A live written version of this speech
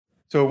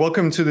So,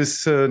 welcome to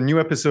this new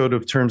episode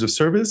of Terms of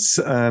Service.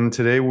 And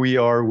today we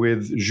are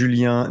with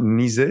Julien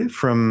Niset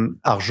from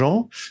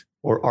Argent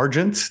or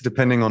Argent,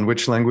 depending on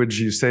which language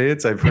you say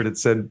it. I've heard it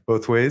said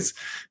both ways.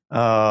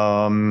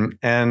 Julien,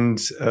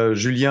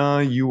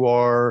 you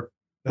are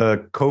a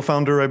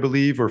co-founder, I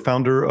believe, or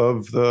founder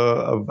of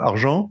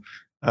Argent.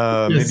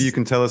 Yes. Maybe you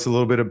can tell us a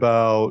little bit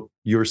about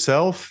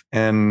yourself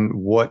and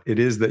what it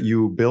is that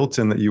you built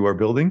and that you are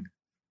building.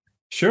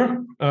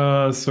 Sure.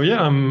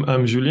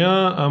 I'm Julien.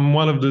 I'm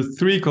one of the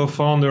three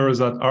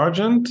co-founders at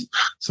Argent.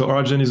 So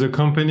Argent is a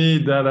company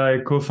that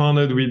I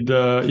co-founded with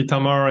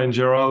Itamar and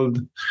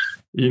Gerald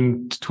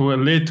in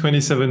late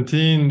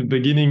 2017,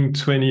 beginning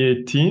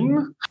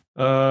 2018.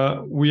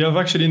 We have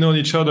actually known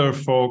each other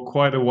for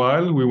quite a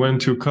while. We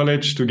went to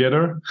college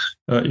together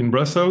in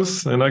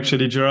Brussels. And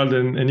actually, Gerald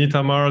and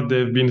Itamar,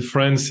 they've been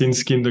friends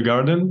since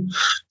kindergarten.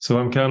 So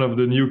I'm kind of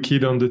the new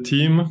kid on the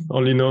team,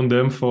 only known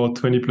them for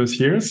 20 plus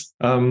years.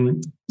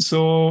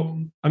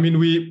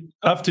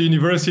 After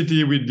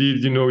university,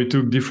 we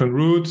took different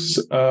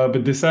routes,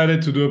 but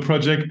decided to do a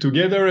project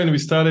together. And we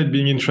started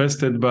being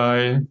interested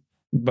by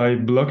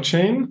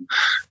blockchain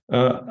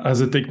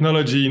as a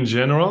technology in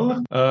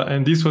general.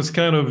 And this was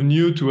kind of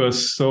new to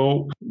us.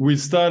 So we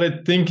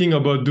started thinking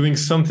about doing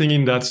something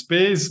in that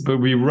space, but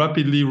we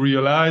rapidly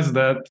realized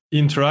that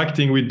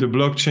interacting with the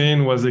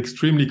blockchain was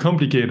extremely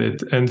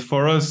complicated. And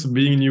for us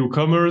being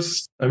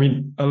newcomers, a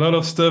lot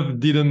of stuff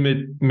didn't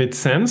make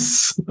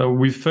sense.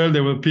 We felt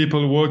there were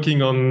people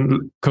working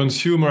on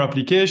consumer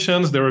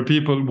applications. There were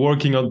people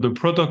working on the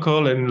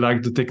protocol and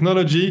like the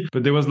technology,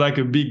 but there was like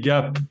a big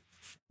gap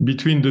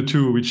between the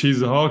two, which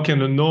is how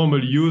can a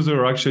normal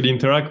user actually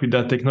interact with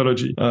that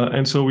technology?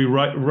 And so we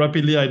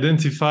rapidly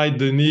identified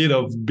the need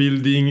of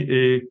building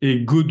a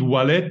good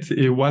wallet,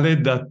 a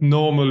wallet that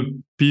normal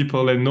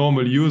people and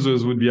normal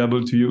users would be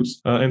able to use.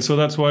 And so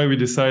that's why we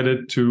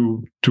decided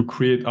to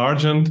create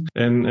Argent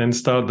and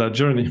start that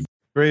journey.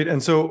 Great.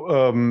 And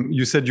so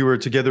you said you were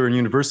together in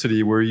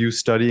university. Were you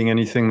studying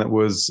anything that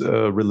was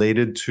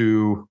related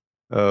to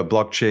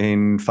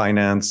blockchain,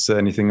 finance,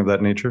 anything of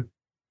that nature?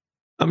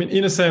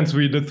 In a sense,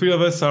 the three of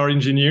us are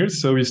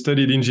engineers, so we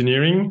studied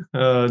engineering.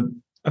 I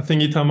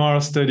think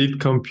Itamar studied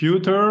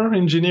computer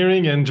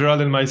engineering, and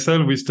Gerald and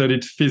myself, we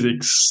studied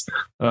physics.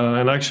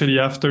 And actually,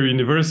 after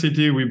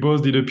university, we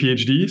both did a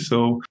PhD.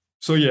 So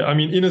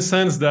in a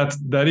sense,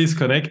 that is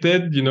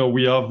connected.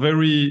 We are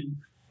very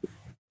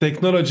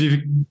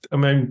technology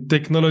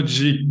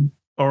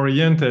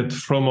oriented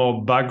from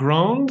our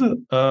background,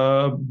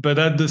 but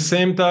at the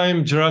same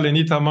time, Gerald and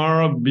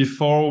Itamar,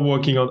 before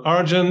working on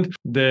Argent,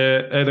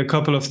 they had a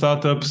couple of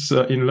startups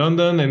in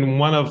London, and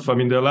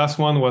the last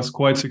one was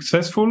quite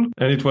successful,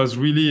 and it was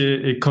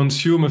really a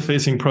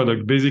consumer-facing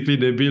product. Basically,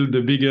 they built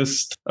the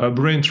biggest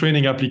brain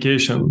training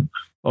application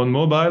on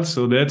mobile,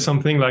 so they had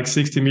something like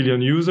 60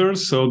 million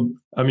users. So,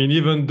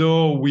 even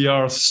though we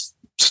are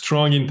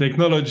strong in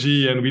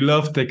technology and we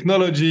love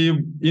technology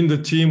in the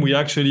team, we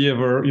actually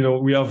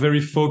we are very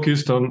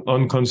focused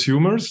on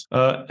consumers.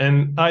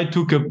 And I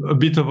took a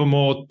bit of a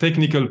more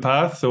technical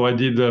path. So I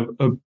did a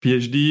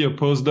PhD, a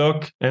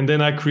postdoc, and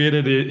then I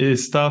created a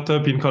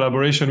startup in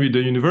collaboration with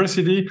the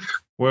university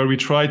where we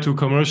try to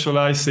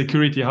commercialize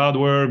security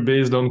hardware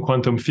based on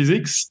quantum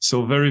physics.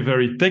 So very,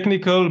 very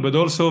technical, but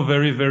also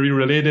very, very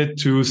related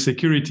to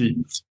security,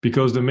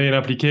 because the main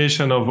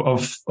application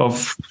of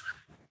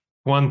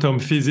quantum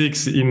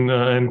physics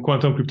and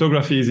quantum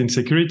cryptography is in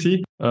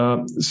security.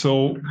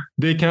 So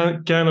they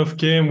kind of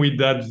came with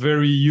that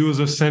very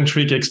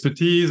user-centric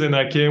expertise, and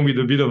I came with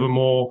a bit of a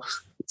more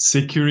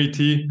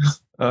security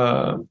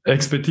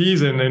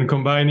expertise, and then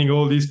combining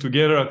all these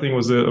together, I think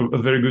was a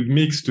very good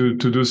mix to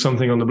do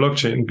something on the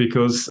blockchain,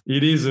 because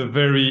it is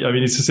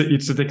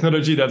it's a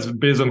technology that's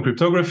based on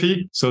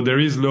cryptography. So there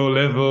is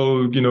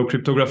low-level,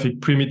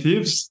 cryptographic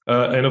primitives,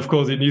 and of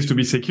course it needs to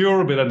be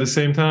secure, but at the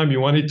same time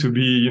you want it to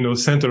be,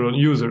 centered on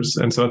users.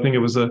 And so I think it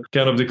was a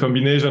kind of the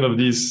combination of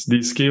these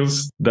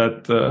skills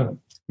that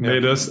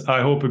made us,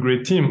 I hope, a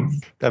great team.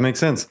 That makes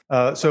sense.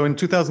 So in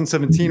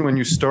 2017, when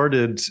you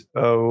started,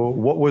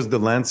 what was the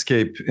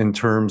landscape in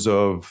terms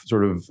of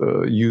sort of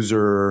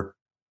user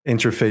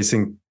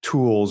interfacing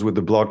tools with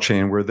the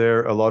blockchain? Were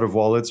there a lot of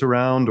wallets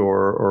around,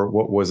 or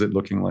what was it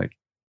looking like?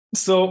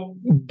 So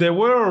there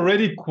were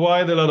already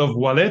quite a lot of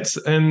wallets,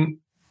 and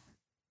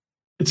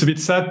it's a bit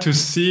sad to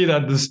see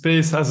that the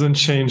space hasn't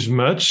changed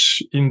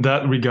much in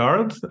that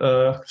regard.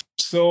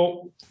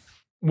 So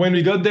when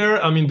we got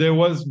there, there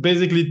was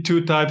basically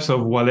two types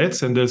of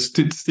wallets, and there's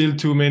still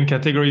two main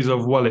categories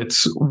of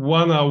wallets.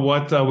 One are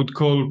what I would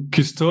call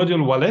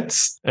custodial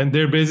wallets, and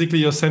they're basically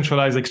your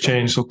centralized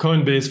exchange. So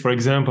Coinbase, for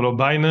example, or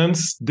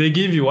Binance, they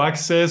give you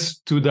access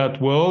to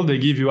that world. They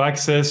give you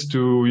access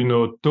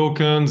to,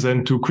 tokens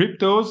and to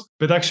cryptos,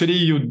 but actually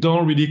you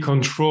don't really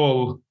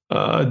control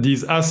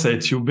these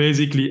assets. You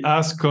basically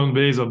ask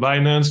Coinbase or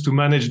Binance to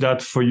manage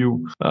that for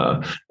you.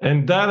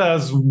 And that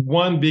has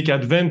one big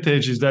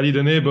advantage is that it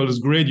enables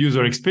great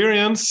user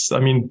experience. I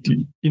mean,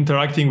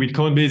 interacting with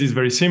Coinbase is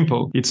very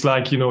simple. It's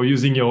like,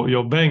 using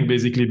your bank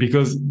basically,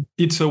 because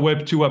it's a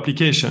Web 2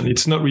 application.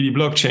 It's not really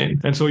blockchain.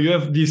 And so you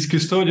have these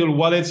custodial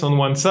wallets on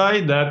one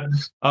side that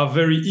are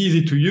very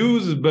easy to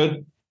use, but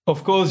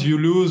of course, you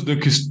lose the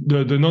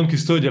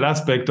non-custodial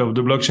aspect of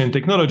the blockchain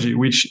technology,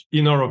 which,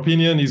 in our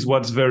opinion, is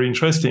what's very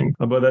interesting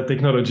about that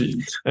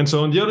technology. And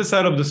so on the other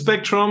side of the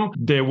spectrum,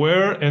 there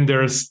were and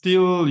there are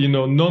still,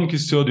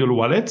 non-custodial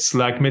wallets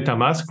like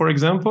MetaMask, for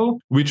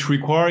example, which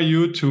require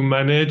you to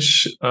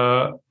manage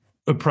a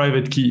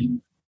private key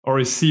or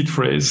a seed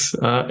phrase.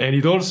 And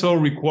it also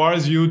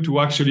requires you to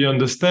actually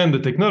understand the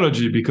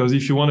technology, because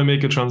if you want to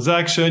make a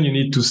transaction, you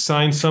need to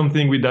sign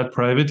something with that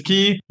private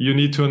key. You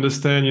need to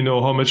understand,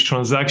 how much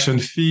transaction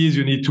fees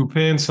you need to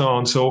pay and so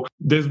on. So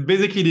there's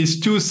basically these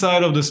two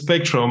sides of the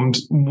spectrum.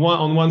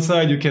 On one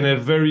side, you can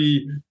have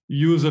very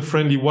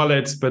user-friendly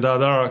wallets, but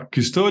that are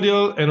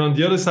custodial. And on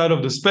the other side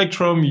of the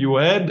spectrum,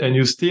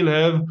 you still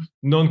have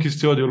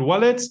non-custodial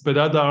wallets, but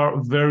that are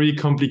very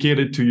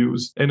complicated to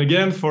use. And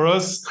again, for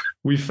us,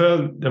 we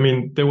felt,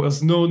 there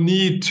was no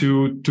need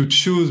to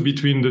choose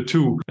between the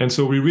two. And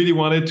so we really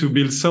wanted to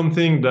build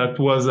something that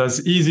was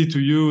as easy to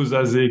use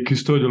as a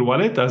custodial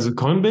wallet, as a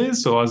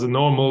Coinbase, or as a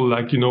normal,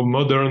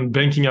 modern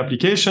banking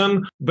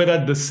application, but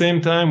at the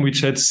same time,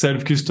 which had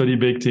self-custody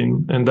baked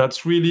in. And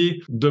that's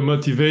really the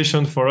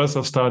motivation for us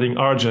of starting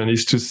Argent,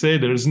 is to say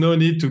there's no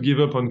need to give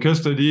up on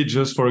custody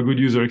just for a good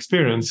user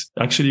experience.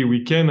 Actually,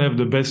 we can have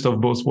the best of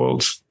both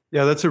worlds.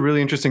 Yeah, that's a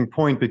really interesting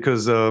point,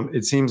 because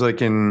it seems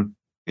like in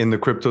the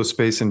crypto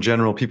space in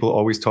general, people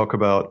always talk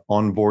about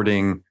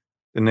onboarding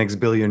the next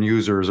billion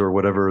users or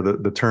whatever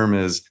the term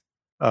is.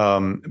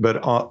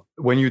 But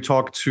when you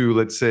talk to,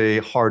 let's say,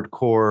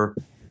 hardcore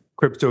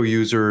crypto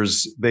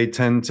users, they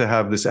tend to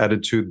have this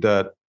attitude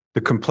that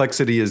the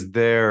complexity is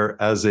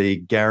there as a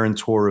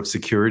guarantor of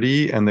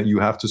security, and that you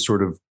have to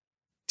sort of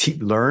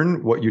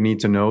learn what you need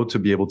to know to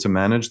be able to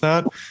manage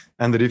that.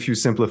 And that if you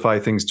simplify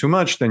things too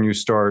much, then you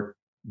start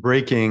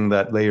breaking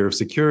that layer of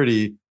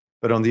security.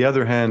 But on the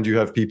other hand, you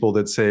have people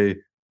that say,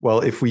 well,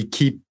 if we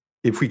keep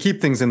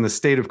things in the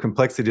state of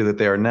complexity that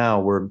they are now,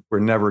 we're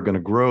never going to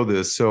grow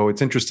this. So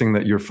it's interesting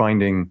that you're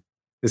finding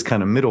this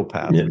kind of middle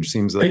path, which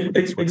seems like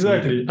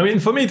exactly.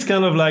 For me, it's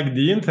kind of like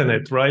the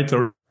internet, right?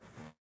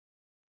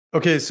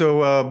 Okay,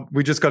 so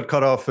we just got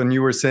cut off, and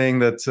you were saying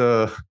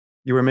that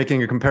you were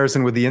making a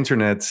comparison with the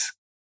internet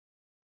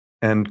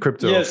and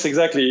crypto. Yes,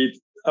 exactly.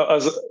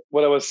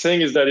 What I was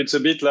saying is that it's a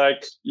bit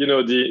like,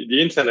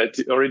 the internet.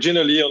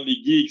 Originally, only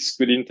geeks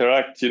could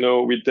interact,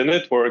 with the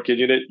network, and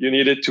you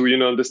needed to,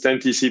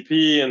 understand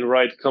TCP and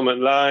write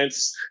command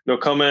lines,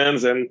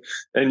 commands and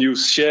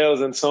use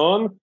shells and so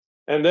on.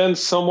 And then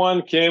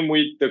someone came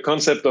with the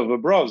concept of a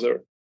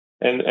browser.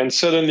 And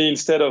suddenly,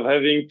 instead of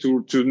having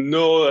to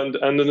know and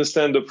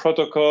understand the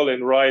protocol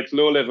and write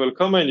low-level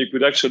command, you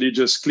could actually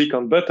just click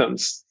on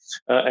buttons.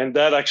 And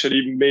that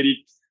actually made it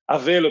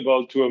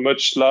available to a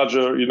much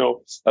larger,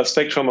 a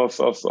spectrum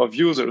of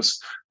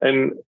users.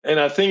 And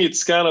I think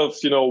it's kind of,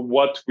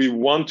 what we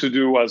want to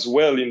do as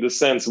well, in the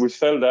sense we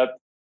felt that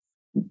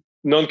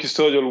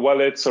non-custodial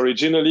wallets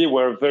originally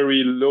were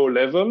very low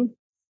level.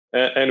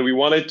 And we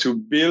wanted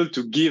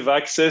to give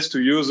access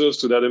to users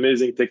to that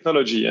amazing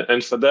technology.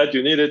 And for that,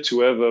 you needed to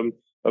have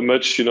a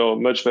much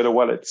better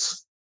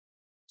wallets.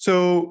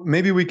 So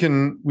maybe we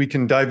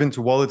can dive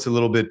into wallets a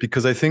little bit,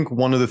 because I think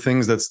one of the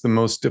things that's the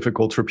most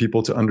difficult for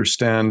people to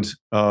understand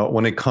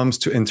when it comes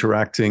to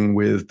interacting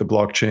with the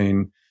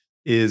blockchain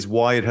is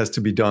why it has to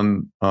be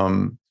done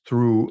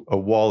through a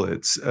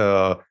wallet.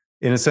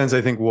 In a sense,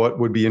 I think what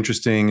would be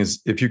interesting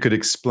is if you could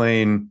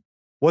explain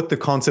what the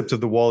concept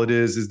of the wallet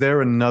is. Is there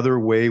another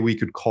way we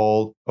could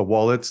call a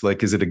wallet?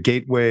 Like, is it a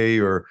gateway,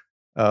 or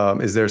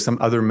is there some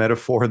other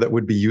metaphor that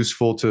would be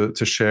useful to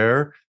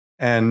share?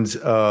 And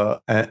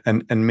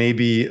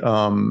maybe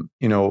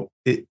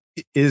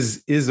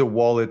is a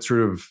wallet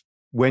sort of,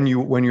 when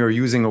you're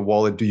using a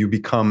wallet, do you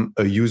become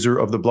a user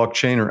of the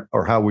blockchain,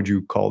 or how would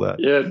you call that?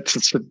 Yeah,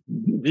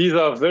 these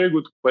are very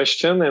good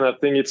questions, and I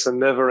think it's a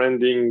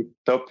never-ending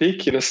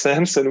topic in a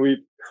sense. And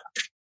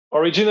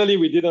originally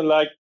we didn't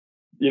like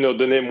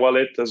the name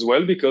wallet as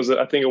well, because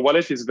I think a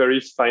wallet is very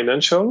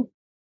financial,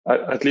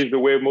 at least the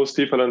way most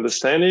people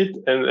understand it.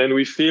 And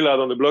we feel that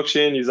on the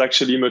blockchain is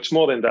actually much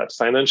more than that.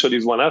 Financial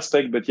is one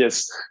aspect, but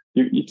yes,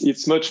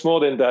 it's much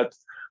more than that.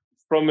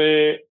 From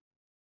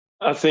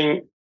I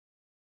think,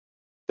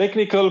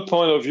 technical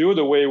point of view,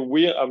 the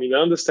way I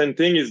understand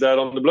things is that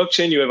on the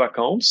blockchain, you have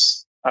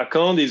accounts.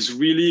 Account is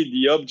really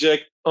the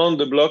object on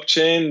the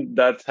blockchain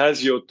that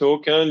has your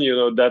token,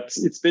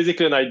 it's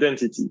basically an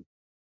identity.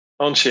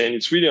 On-chain.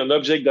 It's really an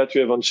object that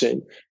you have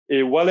on-chain.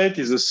 A wallet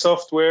is a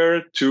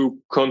software to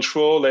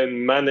control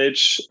and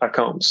manage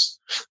accounts.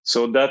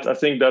 So I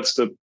think that's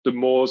the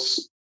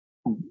most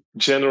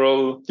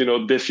general,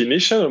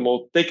 definition, a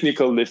more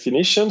technical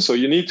definition. So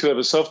you need to have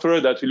a software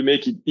that will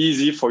make it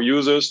easy for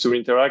users to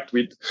interact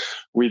with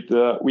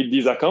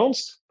these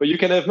accounts. But you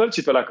can have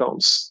multiple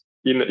accounts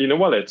in a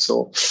wallet.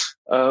 So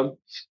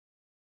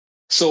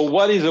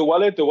what is a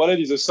wallet? A wallet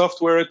is a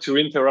software to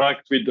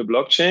interact with the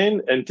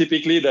blockchain, and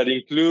typically that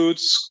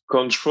includes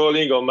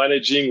controlling or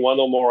managing one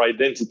or more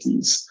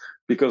identities,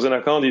 because an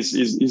account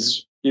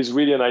is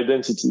really an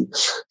identity.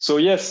 So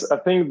yes, I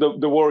think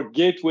the word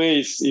gateway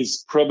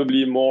is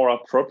probably more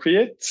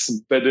appropriate,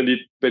 but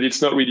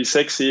it's not really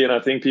sexy, and I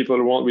think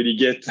people won't really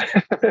get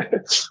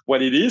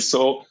what it is.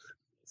 So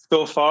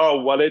far,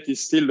 wallet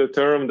is still the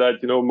term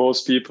that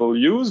most people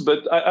use,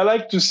 but I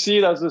like to see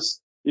it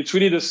as it's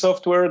really the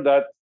software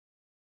that,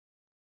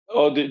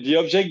 or the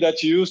object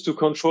that you use to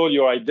control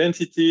your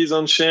identities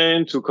on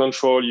chain, to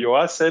control your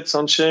assets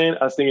on chain.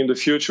 I think in the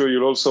future,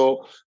 you'll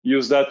also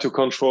use that to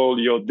control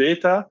your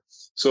data.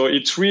 So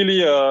it's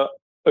really a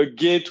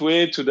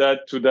gateway to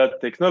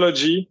that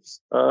technology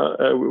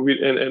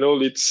and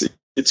all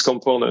its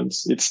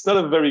components. It's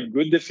not a very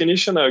good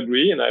definition, I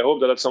agree. And I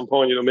hope that at some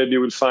point, maybe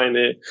we'll find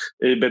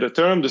a better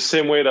term, the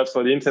same way that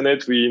for the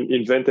internet, we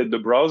invented the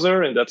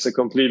browser, and that's a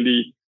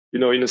completely,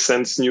 in a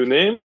sense, new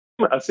name.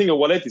 I think a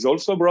wallet is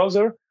also a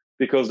browser,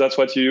 because that's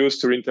what you use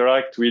to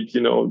interact with,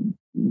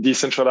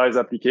 decentralized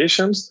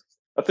applications.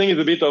 I think it's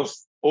a bit of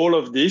all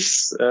of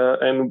this,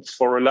 and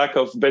for a lack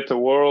of better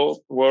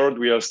word,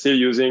 we are still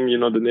using,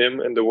 the name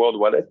and the word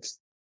wallet.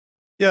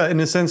 Yeah, in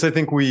a sense, I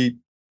think we,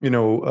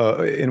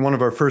 in one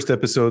of our first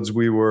episodes,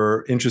 we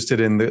were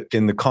interested in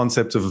the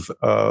concept of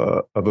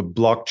a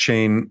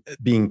blockchain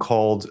being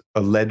called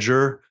a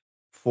ledger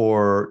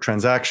for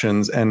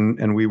transactions,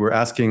 and we were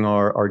asking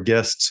our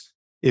guests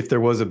if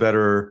there was a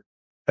better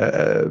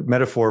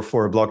metaphor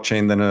for a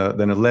blockchain than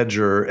a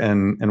ledger,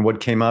 and what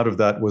came out of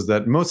that was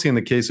that mostly in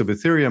the case of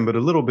Ethereum, but a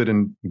little bit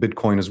in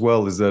Bitcoin as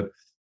well, is that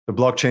the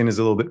blockchain is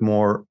a little bit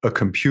more a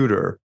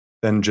computer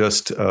than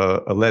just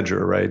a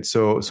ledger, right?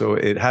 So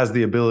it has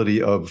the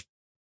ability of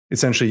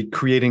essentially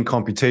creating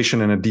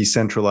computation in a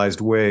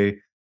decentralized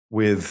way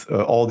with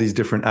all these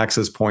different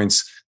access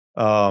points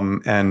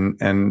and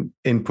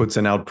inputs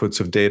and outputs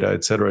of data,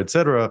 et cetera, et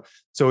cetera.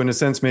 So in a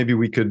sense, maybe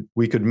we could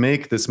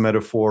make this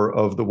metaphor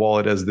of the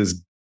wallet as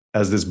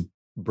this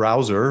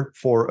browser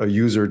for a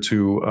user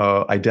to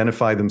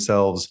identify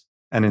themselves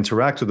and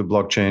interact with the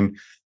blockchain.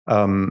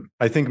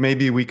 I think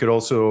maybe we could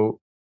also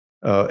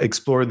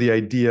explore the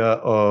idea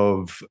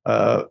of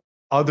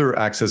other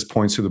access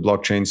points to the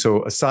blockchain.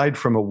 So aside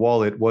from a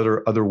wallet, what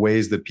are other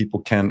ways that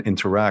people can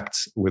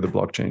interact with a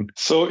blockchain?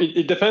 So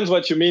it depends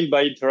what you mean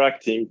by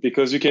interacting,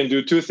 because you can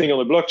do two things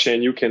on the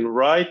blockchain. You can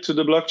write to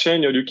the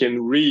blockchain, or you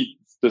can read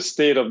the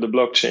state of the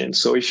blockchain.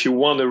 So if you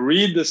want to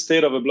read the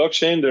state of a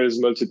blockchain, there's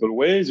multiple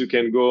ways. You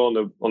can go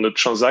on the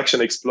transaction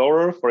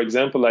explorer, for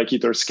example, like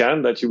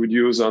Etherscan that you would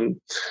use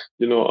on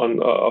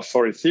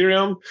for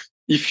Ethereum.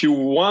 If you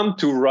want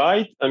to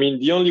write,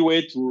 the only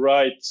way to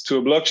write to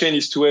a blockchain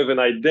is to have an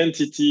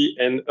identity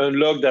and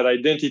unlock that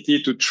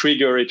identity to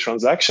trigger a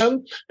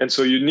transaction. And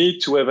so you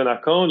need to have an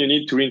account. You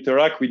need to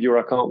interact with your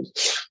account.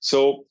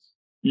 So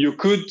you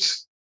could,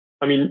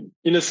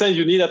 in a sense,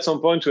 you need at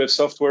some point to have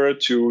software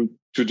to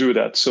do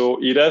that.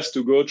 So it has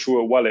to go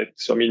through a wallet.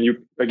 So,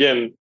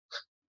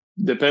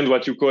 depends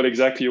what you call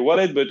exactly a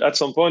wallet, but at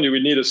some point you will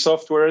need a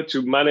software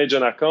to manage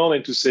an account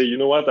and to say, I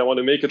want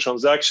to make a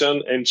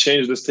transaction and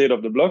change the state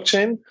of the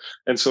blockchain.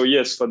 And so,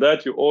 yes, for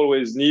that, you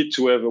always need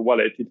to have a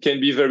wallet. It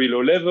can be very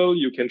low level.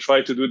 You can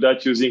try to do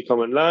that using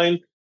command line,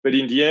 but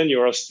in the end,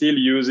 you are still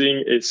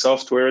using a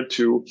software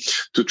to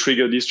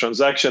trigger this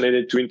transaction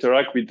and to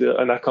interact with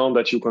an account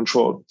that you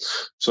control.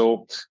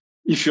 So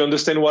if you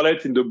understand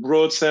wallet in the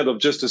broad sense of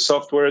just a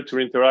software to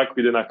interact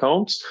with an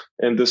account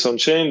and this on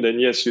chain, then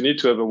yes, you need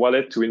to have a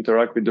wallet to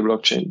interact with the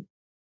blockchain.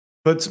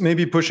 But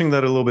maybe pushing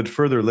that a little bit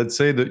further, let's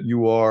say that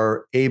you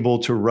are able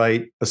to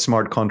write a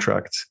smart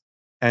contract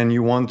and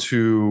you want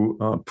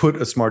to put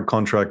a smart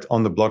contract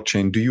on the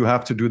blockchain. Do you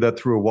have to do that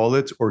through a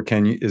wallet, or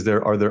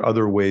are there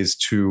other ways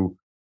to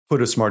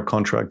put a smart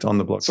contract on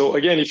the blockchain? So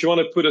again, if you want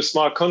to put a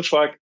smart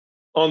contract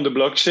on the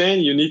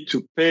blockchain, you need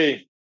to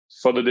pay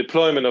for the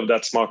deployment of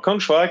that smart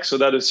contract. So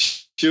that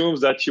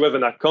assumes that you have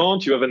an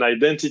account, you have an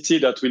identity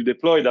that will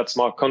deploy that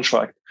smart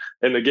contract.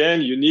 And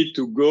again, you need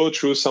to go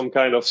through some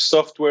kind of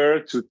software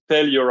to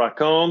tell your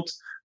account,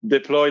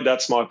 deploy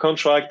that smart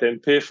contract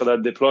and pay for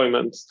that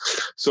deployment.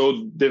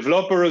 So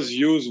developers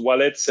use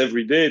wallets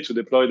every day to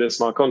deploy their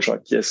smart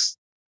contract. Yes.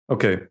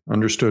 Okay,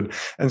 understood.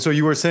 And so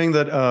you were saying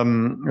that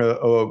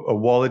a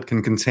wallet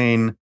can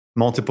contain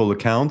multiple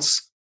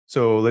accounts.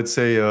 So let's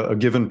say a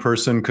given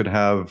person could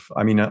have,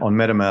 on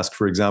MetaMask,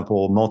 for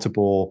example,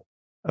 multiple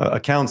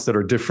accounts that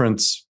are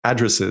different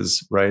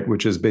addresses, right?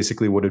 Which is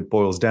basically what it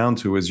boils down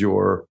to, is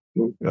your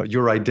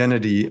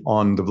identity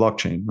on the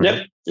blockchain,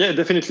 right? Yeah,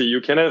 definitely. You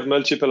can have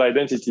multiple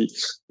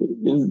identities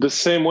in the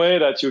same way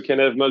that you can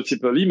have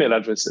multiple email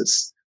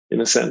addresses,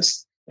 in a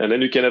sense. And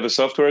then you can have a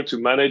software to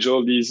manage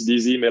all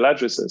these email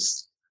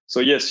addresses. So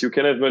yes, you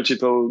can have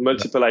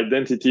multiple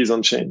identities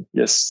on chain.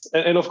 Yes,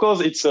 and of course,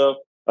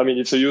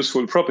 it's a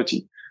useful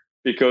property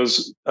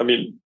because,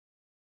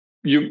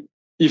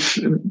 if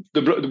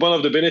one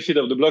of the benefits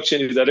of the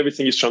blockchain is that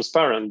everything is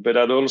transparent, but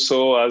that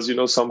also has,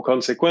 some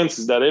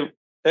consequences that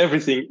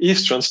everything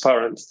is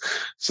transparent.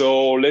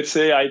 So let's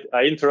say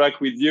I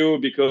interact with you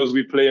because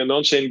we play an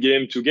on-chain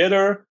game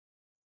together.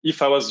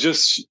 If I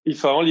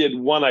only had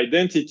one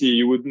identity,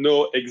 you would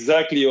know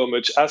exactly how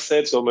much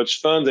assets, how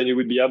much funds, and you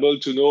would be able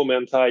to know my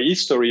entire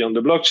history on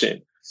the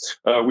blockchain,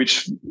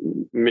 which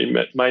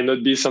might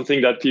not be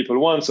something that people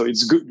want. So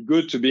it's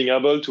good to being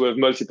able to have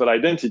multiple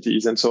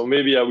identities. And so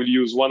maybe I will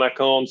use one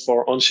account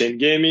for on-chain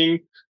gaming,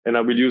 and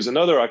I will use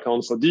another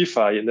account for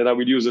DeFi, and then I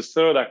will use a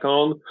third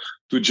account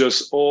to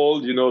just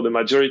hold, the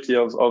majority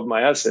of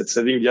my assets.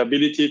 Having the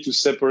ability to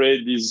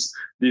separate these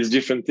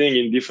different things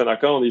in different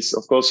accounts is,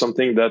 of course,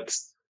 something that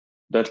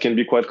can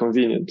be quite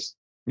convenient.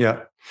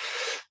 Yeah.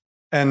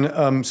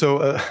 And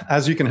so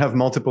as you can have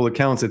multiple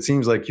accounts, it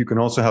seems like you can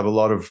also have a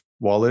lot of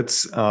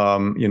wallets.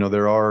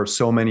 There are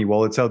so many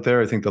wallets out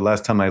there. I think the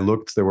last time I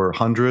looked, there were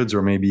hundreds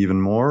or maybe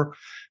even more.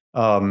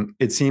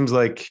 It seems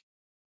like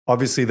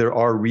obviously there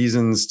are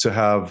reasons to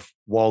have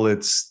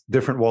wallets,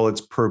 different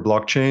wallets per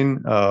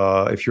blockchain.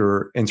 If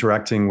you're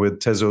interacting with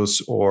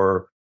Tezos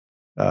or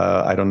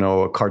I don't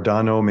know,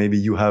 Cardano, maybe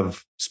you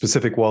have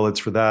specific wallets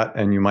for that,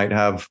 and you might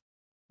have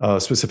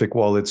specific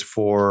wallets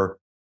for,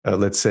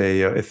 let's say,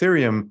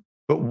 Ethereum.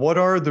 But what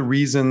are the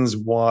reasons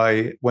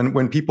why,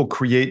 when people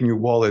create new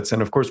wallets,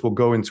 and of course we'll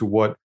go into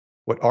what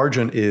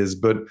Argent is,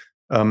 but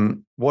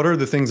what are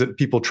the things that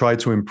people try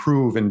to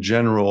improve in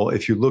general?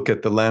 If you look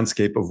at the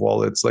landscape of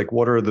wallets, like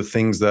what are the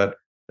things that,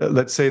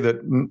 let's say that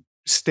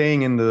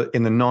staying in the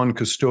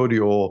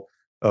non-custodial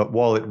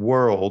wallet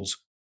worlds,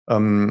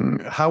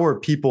 how are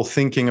people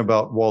thinking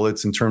about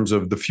wallets in terms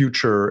of the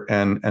future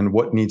and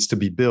what needs to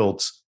be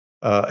built?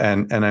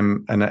 And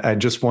I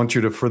just want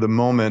you to, for the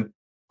moment,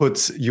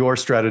 put your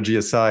strategy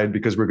aside,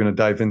 because we're going to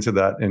dive into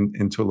that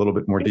into a little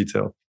bit more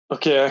detail.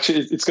 Okay,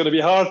 actually, it's going to be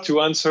hard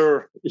to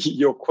answer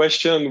your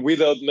question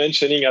without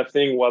mentioning, I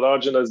think, what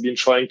Argent has been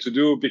trying to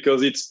do,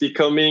 because it's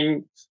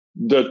becoming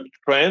the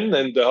trend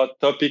and the hot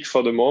topic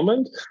for the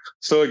moment.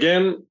 So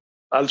again,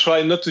 I'll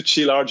try not to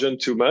chill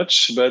Argent too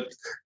much, but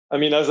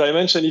as I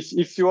mentioned,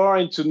 if you are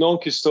into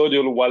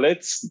non-custodial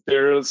wallets,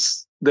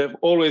 there've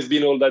always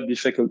been all that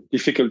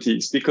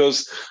difficulties,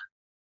 because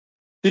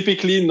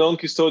typically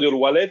non-custodial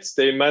wallets,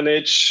 they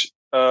manage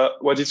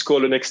what is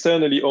called an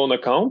externally owned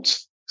account.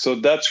 So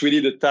that's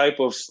really the type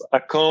of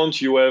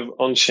account you have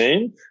on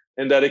chain.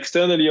 And that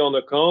externally owned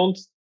account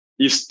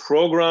is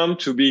programmed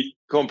to be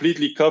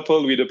completely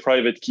coupled with a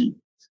private key,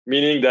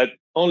 meaning that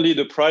only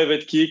the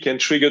private key can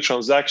trigger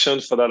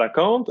transactions for that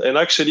account. And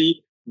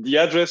actually, the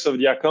address of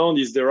the account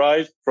is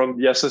derived from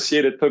the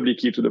associated public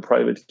key to the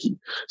private key.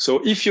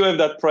 So if you have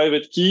that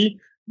private key,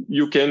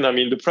 you can,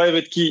 the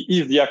private key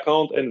is the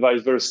account and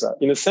vice versa.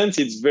 In a sense,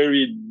 it's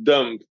very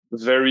dumb,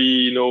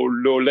 very,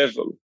 low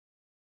level.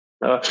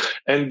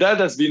 And that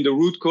has been the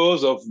root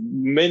cause of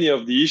many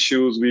of the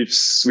issues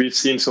we've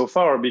seen so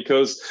far,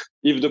 because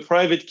if the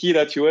private key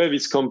that you have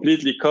is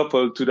completely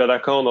coupled to that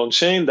account on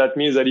chain, that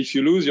means that if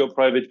you lose your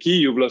private key,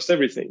 you've lost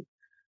everything.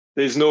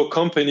 There's no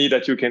company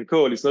that you can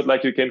call. It's not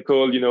like you can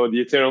call, the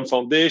Ethereum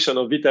Foundation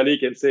or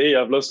Vitalik and say, hey,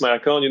 I've lost my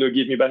account,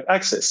 give me back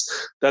access.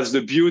 That's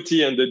the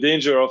beauty and the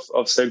danger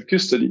of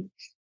self-custody.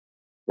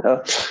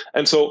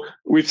 And so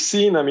we've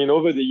seen,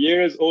 over the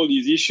years, all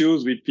these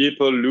issues with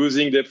people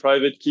losing their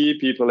private key,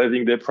 people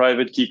having their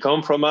private key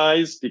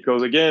compromised,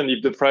 because again,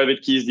 if the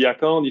private key is the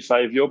account, if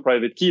I have your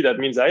private key, that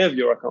means I have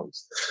your account.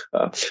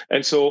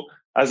 And so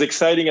as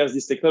exciting as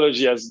this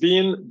technology has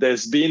been,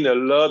 there's been a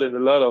lot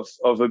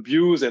of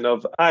abuse and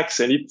of hacks,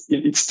 and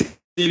it's still,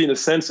 in a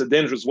sense, a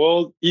dangerous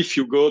world if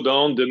you go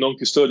down the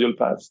non-custodial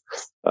path.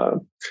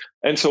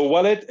 And so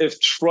Wallet have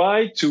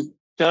tried to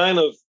kind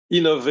of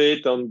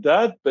innovate on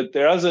that, but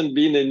there hasn't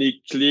been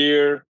any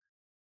clear,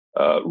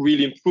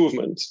 real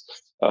improvement.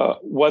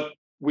 What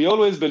we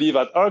always believe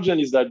at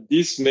Argent is that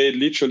this made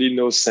literally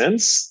no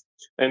sense,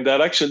 and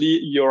that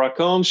actually your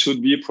account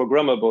should be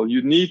programmable.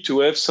 You need to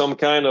have some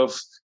kind of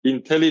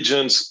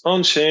intelligence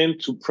on chain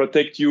to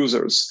protect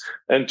users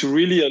and to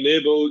really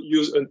enable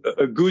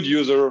a good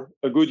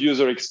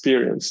user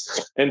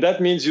experience. And that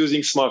means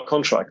using smart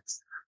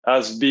contracts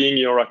as being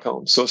your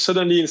account. So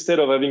suddenly, instead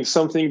of having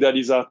something that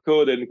is hard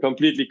code and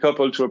completely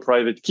coupled to a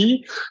private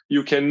key,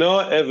 you can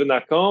now have an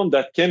account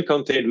that can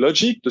contain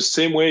logic the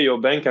same way your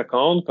bank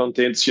account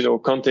contains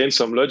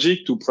some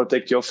logic to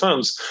protect your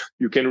funds.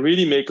 You can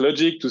really make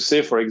logic to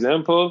say, for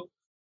example,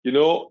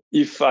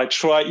 if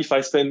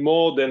I spend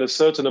more than a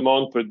certain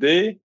amount per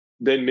day,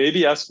 then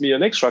maybe ask me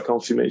an extra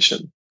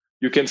confirmation.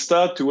 You can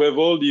start to have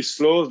all these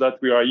flows that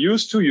we are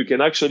used to. You can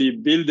actually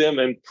build them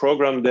and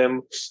program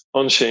them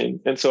on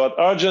chain. And so at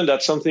Argent,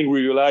 that's something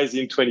we realized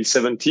in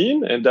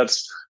 2017. And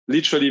that's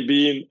literally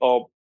been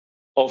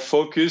our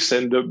focus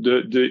and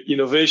the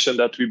innovation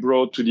that we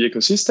brought to the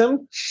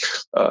ecosystem.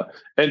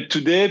 And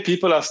today,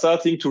 people are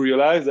starting to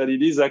realize that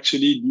it is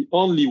actually the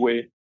only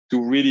way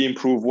to really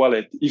improve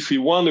wallet. If we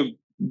want to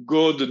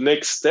go the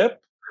next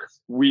step,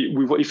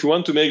 if we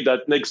want to make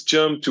that next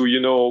jump to,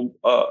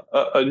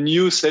 a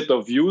new set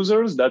of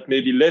users that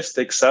may be less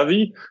tech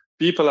savvy,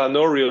 people are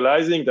now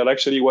realizing that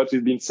actually what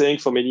we've been saying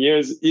for many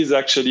years is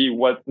actually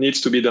what needs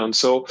to be done.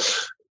 So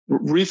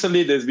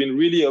recently, there's been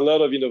really a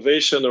lot of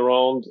innovation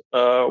around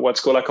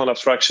what's called account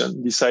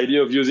abstraction, this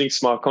idea of using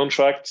smart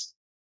contracts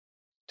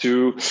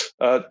to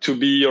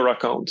be your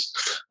account.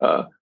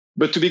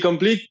 But to be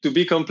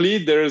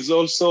complete, there is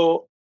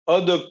also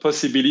other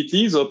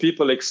possibilities or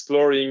people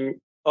exploring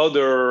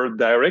other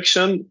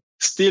direction,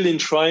 still in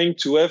trying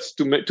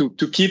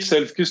to keep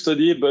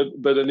self-custody,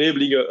 but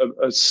enabling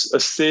a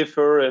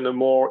safer and a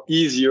more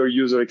easier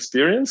user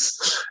experience.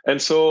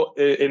 And so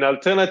an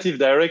alternative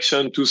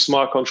direction to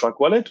smart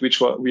contract wallet,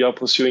 which we are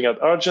pursuing at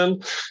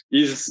Argent,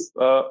 is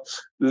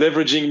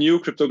leveraging new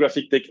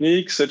cryptographic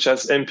techniques such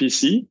as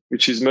MPC,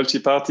 which is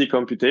multi-party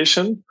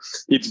computation.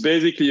 It's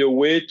basically a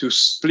way to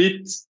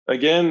split,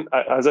 again,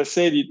 as I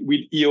said,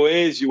 with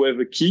EOAs, you have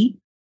a key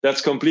that's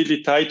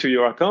completely tied to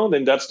your account,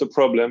 and that's the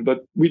problem.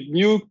 But with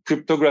new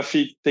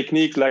cryptographic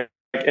technique like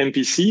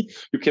MPC,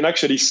 you can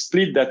actually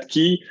split that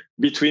key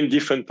between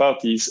different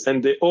parties,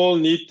 and they all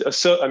need a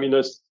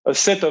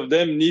set of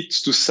them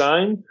needs to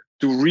sign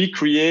to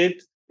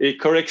recreate a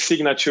correct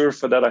signature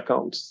for that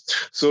account.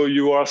 So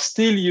you are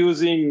still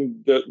using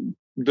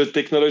the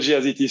technology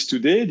as it is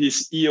today,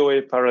 this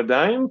EOA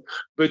paradigm,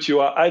 but you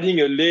are adding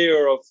a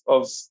layer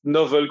of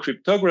novel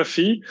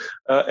cryptography,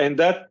 and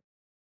that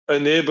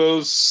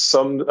enables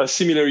a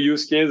similar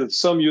use case,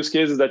 some use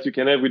cases that you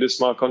can have with a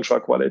smart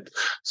contract wallet.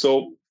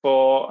 So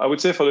for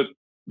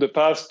the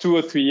past 2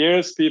 or 3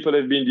 years, people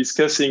have been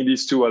discussing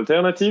these two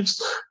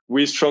alternatives.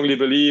 We strongly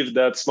believe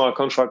that smart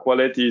contract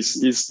wallet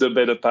is the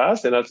better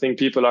path, and I think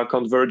people are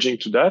converging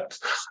to that.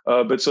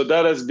 But so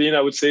that has been,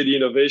 I would say, the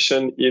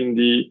innovation in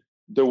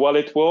the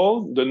wallet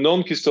world. The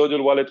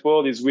non-custodial wallet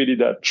world is really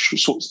that,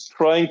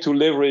 trying to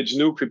leverage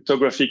new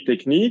cryptographic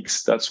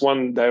techniques. That's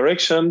one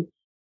direction.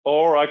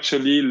 Or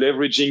actually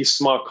leveraging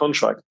smart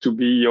contract to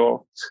be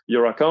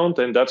your account,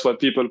 and that's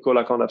what people call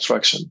account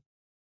abstraction.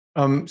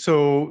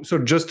 So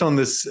just on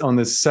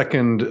this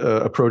second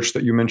approach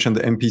that you mentioned,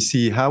 the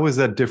MPC, how is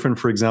that different,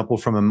 for example,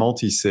 from a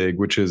multi-sig,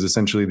 which is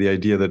essentially the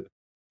idea that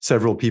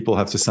several people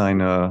have to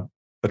sign a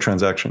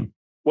transaction?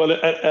 Well,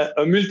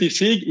 a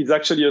multi-sig is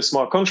actually a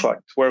smart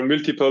contract where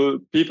multiple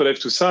people have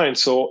to sign.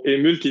 So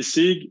a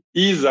multi-sig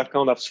is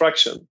account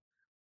abstraction,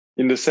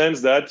 in the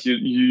sense that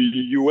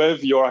you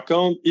have your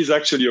account is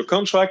actually a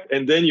contract,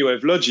 and then you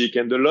have logic.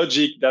 And the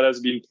logic that has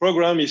been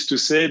programmed is to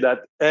say that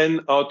N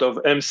out of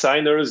M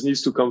signers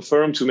needs to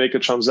confirm to make a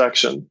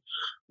transaction.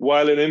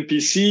 While an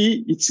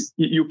MPC,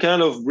 you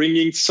kind of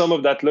bringing some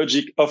of that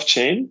logic off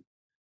chain,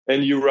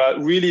 and you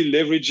are really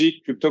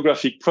leveraging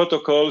cryptographic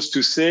protocols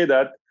to say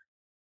that,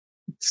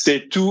 say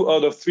 2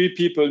 out of 3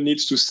 people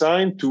needs to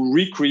sign to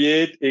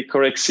recreate a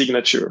correct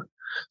signature.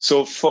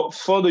 So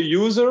for the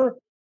user,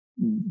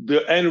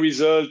 the end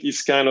result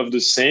is kind of the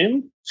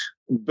same,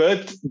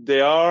 but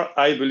there are,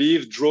 I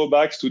believe,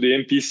 drawbacks to the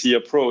MPC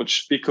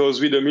approach,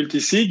 because with a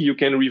multisig, you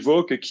can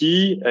revoke a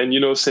key and,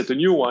 set a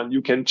new one.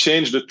 You can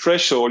change the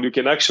threshold. You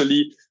can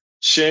actually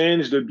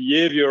change the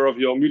behavior of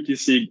your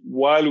multisig,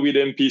 while with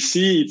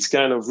MPC, it's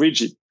kind of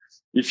rigid.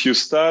 If you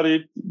start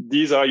it,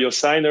 these are your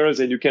signers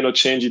and you cannot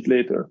change it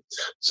later.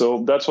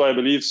 So that's why I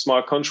believe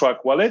smart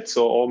contract wallets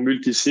or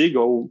multisig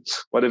or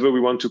whatever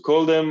we want to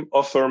call them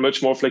offer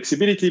much more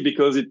flexibility,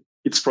 because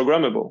it's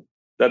programmable.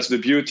 That's the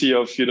beauty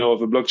of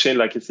a blockchain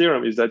like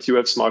Ethereum, is that you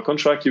have smart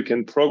contract, you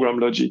can program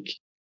logic.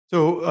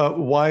 So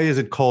why is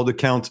it called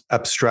account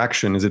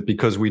abstraction? Is it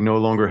because we no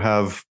longer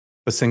have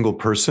a single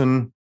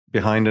person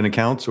behind an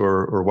account,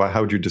 or why,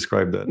 how would you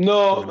describe that?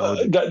 No,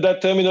 that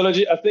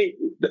terminology, I think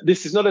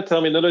this is not a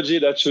terminology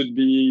that should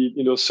be,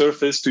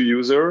 surfaced to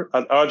user.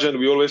 At Argent,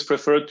 we always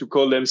prefer to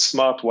call them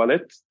smart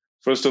wallet.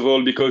 First of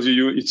all, because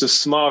it's a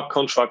smart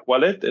contract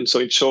wallet. And so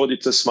in short,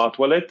 it's a smart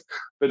wallet.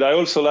 But I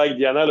also like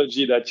the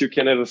analogy that you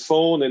can have a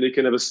phone and you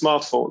can have a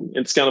smartphone.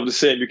 It's kind of the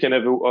same. You can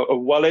have a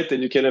wallet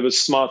and you can have a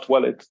smart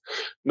wallet.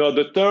 Now,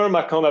 the term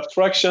account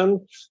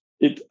abstraction,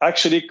 it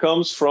actually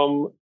comes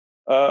from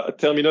a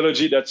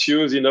terminology that's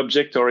used in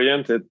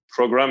object-oriented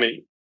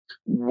programming.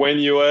 When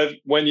you have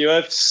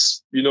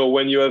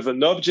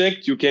an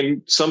object, you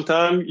can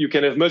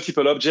have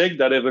multiple objects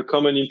that have a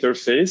common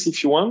interface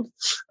if you want.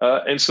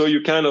 And so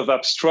you kind of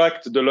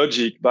abstract the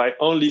logic by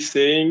only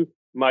saying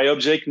my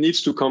object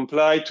needs to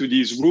comply to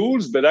these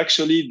rules, but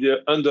actually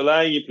the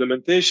underlying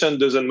implementation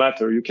doesn't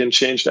matter. You can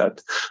change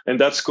that. And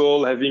that's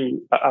called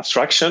having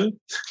abstraction.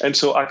 And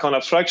so account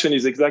abstraction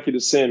is exactly the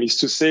same, is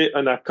to say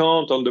an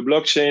account on the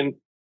blockchain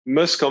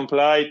must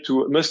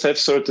have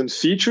certain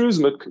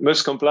features,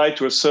 must comply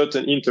to a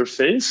certain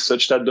interface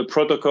such that the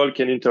protocol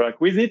can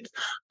interact with it.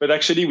 But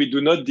actually, we do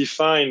not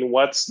define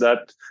what's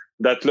that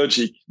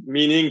logic,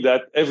 meaning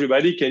that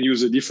everybody can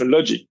use a different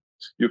logic.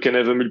 You can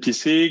have a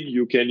multisig,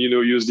 you can,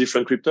 use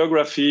different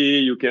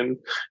cryptography, you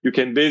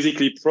can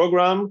basically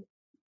program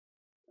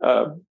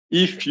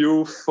if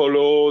you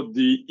follow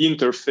the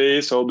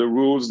interface or the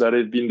rules that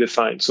have been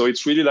defined. So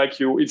it's really like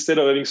you, instead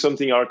of having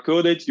something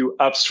hard-coded, you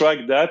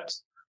abstract that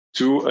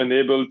to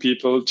enable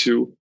people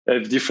to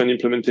have different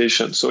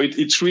implementations. So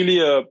it's really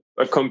a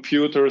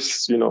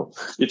computer's,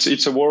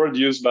 it's a word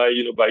used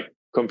by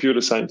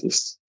computer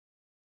scientists.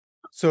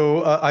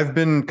 So I've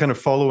been kind of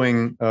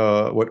following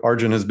what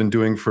Argent has been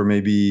doing for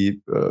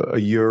maybe a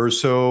year or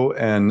so,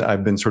 and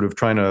I've been sort of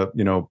trying to,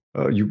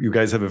 you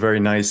guys have a very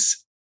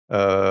nice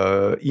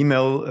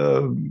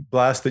email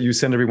blast that you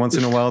send every once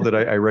in a while that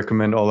I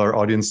recommend all our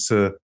audience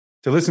to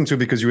listen to,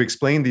 because you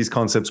explain these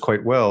concepts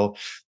quite well.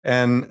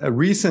 And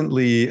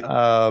recently,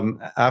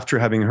 after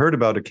having heard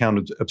about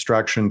account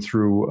abstraction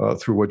through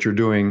what you're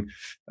doing,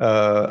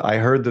 I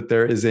heard that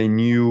there is a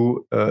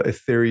new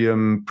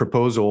Ethereum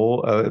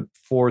proposal,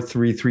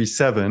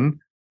 4337,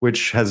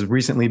 which has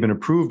recently been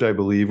approved, I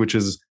believe, which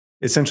is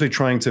essentially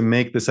trying to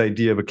make this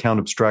idea of account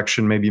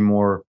abstraction maybe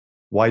more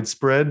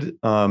widespread.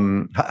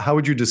 How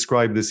would you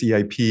describe this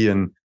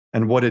EIP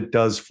and what it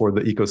does for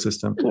the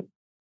ecosystem?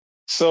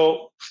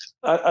 So,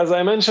 as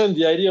I mentioned,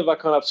 the idea of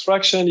account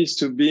abstraction is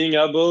to being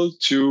able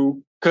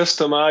to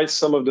customize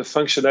some of the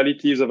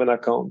functionalities of an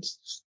account.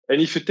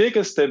 And if you take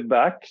a step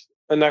back,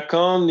 an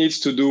account needs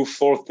to do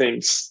four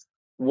things.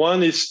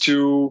 One is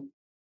to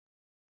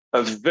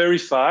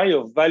verify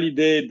or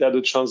validate that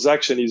the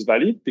transaction is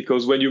valid,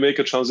 because when you make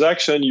a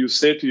transaction, you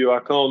say to your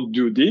account,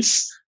 do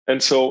this.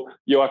 And so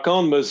your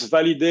account must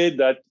validate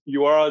that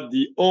you are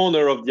the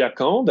owner of the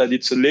account, that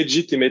it's a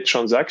legitimate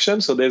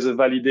transaction. So there's a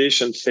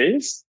validation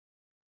phase.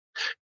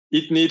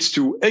 It needs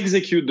to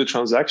execute the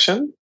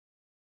transaction.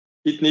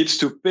 It needs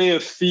to pay a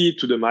fee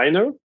to the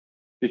miner,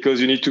 because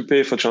you need to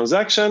pay for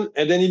transaction.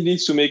 And then it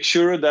needs to make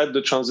sure that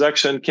the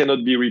transaction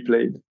cannot be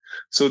replayed.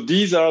 So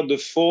these are the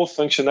four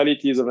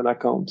functionalities of an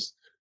account.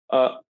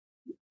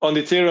 On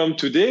Ethereum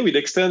today, with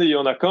extended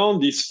on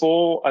account, these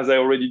four, as I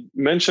already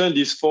mentioned,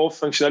 these four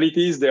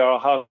functionalities, they are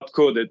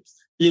hard-coded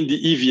in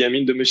the EVM,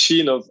 in the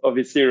machine of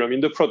Ethereum,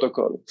 in the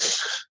protocol.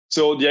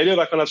 So the idea of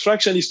account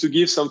abstraction is to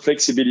give some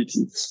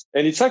flexibility.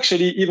 And it's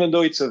actually, even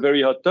though it's a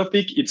very hot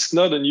topic, it's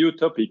not a new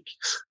topic.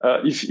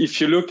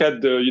 If you look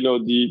at the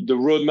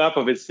roadmap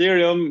of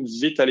Ethereum,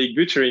 Vitalik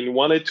Buterin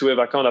wanted to have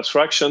account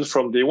abstraction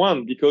from day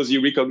one, because he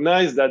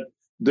recognized that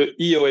the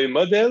EOA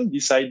model,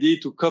 this idea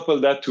to couple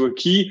that to a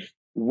key,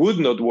 would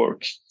not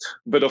work.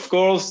 But of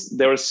course,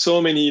 there are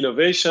so many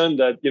innovations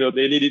that,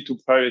 they needed to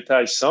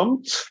prioritize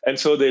some. And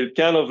so they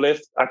kind of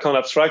left account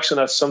abstraction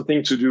as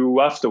something to do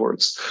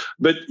afterwards.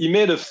 But he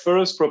made a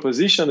first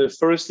proposition, the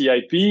first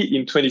EIP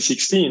in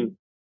 2016,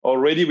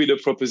 already with a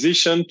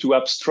proposition to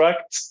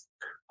abstract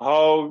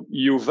how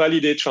you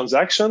validate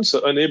transactions,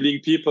 so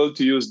enabling people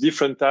to use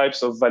different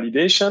types of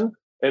validation,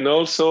 and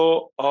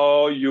also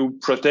how you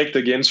protect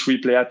against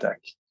replay attack.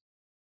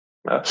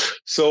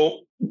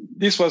 So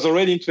this was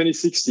already in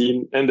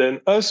 2016. And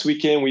then we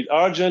came with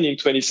Argent in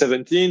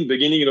 2017,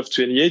 beginning of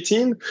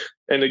 2018.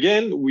 And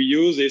again, we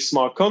use a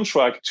smart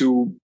contract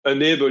to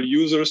enable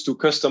users to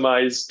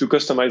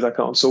customize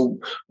accounts. So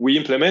we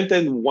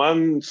implemented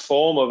one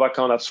form of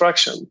account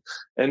abstraction.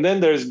 And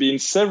then there's been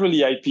several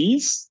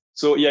EIPs.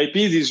 So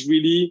EIPs is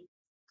really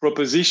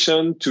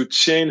proposition to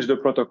change the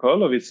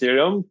protocol of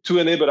Ethereum to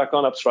enable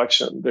account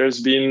abstraction.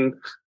 There's been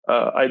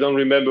I don't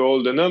remember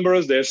all the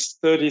numbers. There's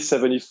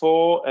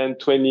 3074 and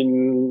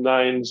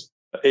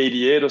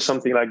 2988 or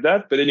something like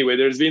that. But anyway,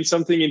 there's been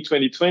something in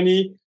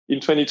 2020, in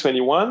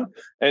 2021,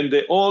 and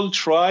they all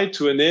try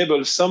to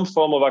enable some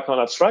form of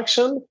account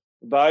abstraction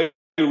by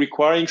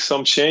requiring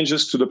some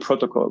changes to the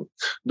protocol.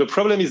 The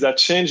problem is that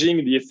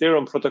changing the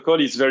Ethereum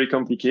protocol is very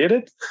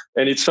complicated,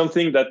 and it's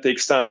something that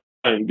takes time,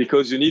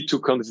 because you need to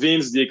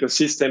convince the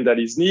ecosystem that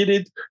is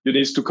needed. You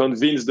need to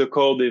convince the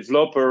core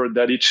developer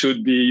that it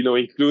should be,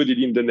 included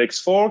in the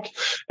next fork.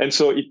 And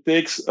so it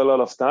takes a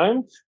lot of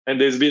time. And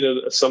there's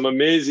been some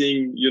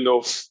amazing,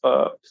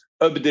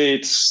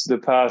 updates the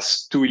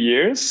past 2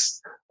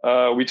 years,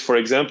 with, for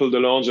example,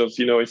 the launch of,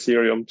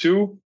 Ethereum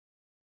 2,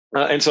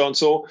 and so on.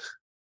 So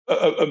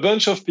a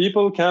bunch of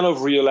people kind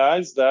of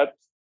realized that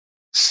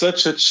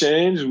such a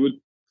change would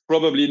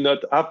probably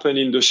not happen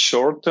in the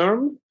short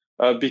term.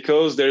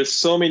 Because there's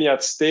so many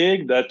at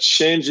stake that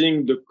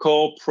changing the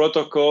core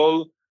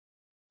protocol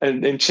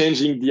and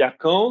changing the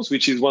accounts,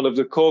 which is one of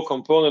the core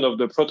components of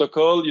the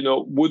protocol,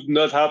 would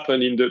not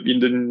happen in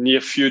the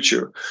near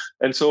future.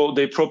 And so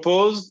they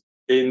proposed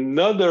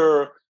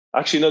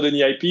actually not an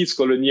EIP, it's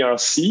called an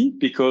ERC,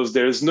 because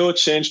there is no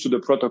change to the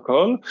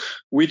protocol,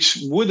 which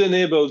would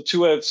enable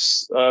to have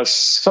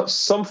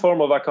some form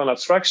of account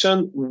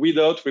abstraction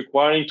without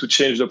requiring to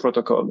change the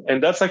protocol.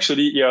 And that's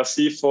actually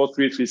ERC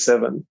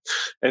 4337.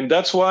 And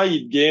that's why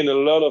it gained a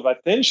lot of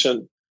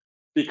attention,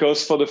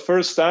 because for the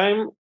first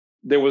time,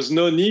 there was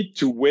no need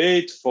to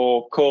wait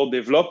for core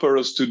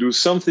developers to do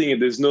something,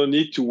 and there's no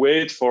need to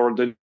wait for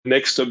the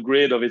next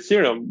upgrade of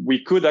Ethereum.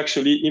 We could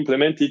actually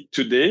implement it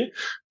today,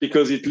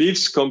 because it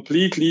lives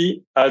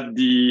completely at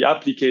the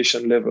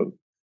application level.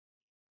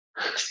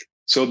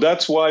 So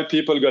that's why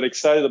people got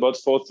excited about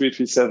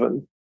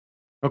 4337.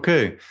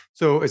 Okay.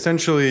 So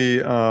essentially,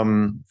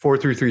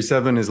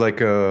 4337 is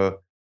like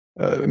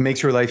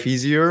makes your life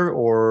easier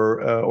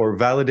or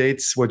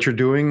validates what you're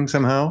doing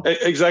somehow?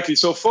 Exactly.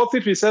 So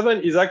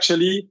 4337 is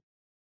actually,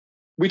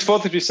 with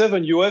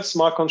 4337, you have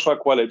smart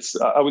contract wallets.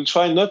 I will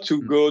try not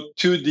to go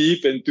too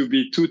deep and to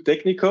be too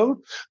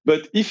technical,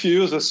 but if you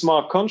use a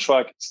smart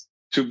contract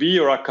to be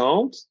your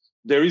account,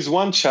 there is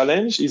one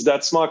challenge, is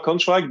that smart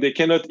contract, they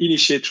cannot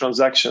initiate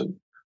transaction.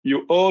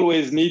 You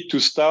always need to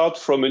start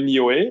from an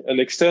EOA, an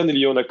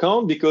externally owned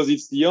account, because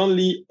it's the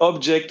only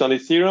object on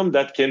Ethereum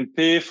that can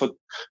pay for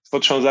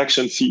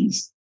transaction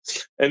fees.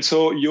 And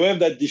so you have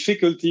that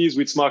difficulties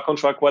with smart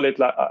contract wallet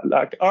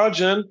like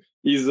Argent,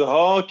 is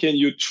how can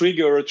you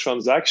trigger a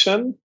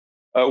transaction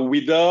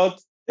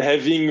without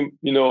having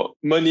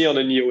money on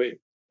an EOA.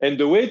 And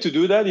the way to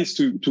do that is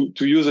to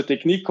use a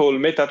technique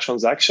called meta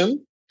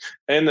transaction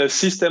and a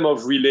system of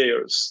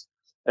relayers.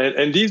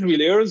 And these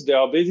relayers, they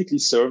are basically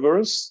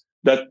servers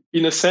that,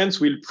 in a sense,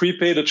 will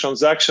prepay the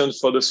transaction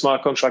for the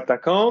smart contract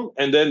account,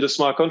 and then the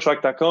smart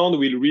contract account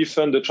will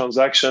refund the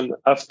transaction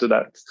after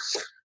that.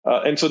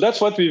 And so that's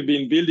what we've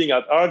been building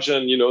at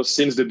Argent,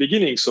 since the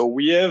beginning. So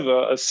we have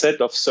a set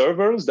of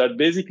servers that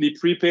basically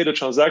prepay the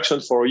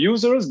transaction for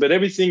users, but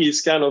everything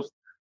is kind of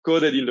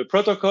coded in the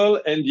protocol,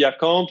 and the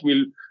account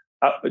will,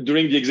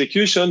 during the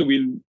execution,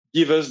 will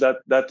give us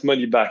that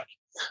money back.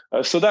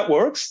 So that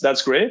works.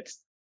 That's great.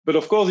 But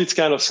of course, it's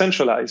kind of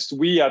centralized.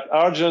 We at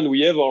Argent,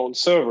 we have our own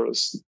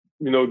servers.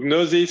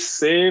 Gnosis,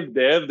 Save,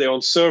 they have their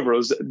own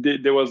servers.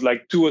 There was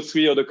like 2 or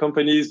 3 other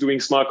companies doing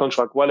smart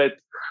contract wallet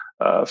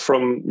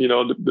from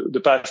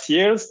the past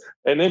years,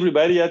 and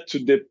everybody had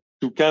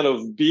to kind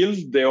of build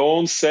their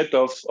own set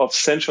of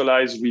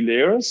centralized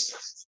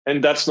relayers,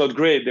 and that's not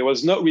great. There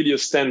was not really a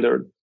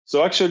standard.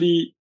 So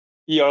actually,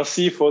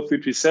 ERC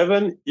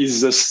 4337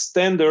 is a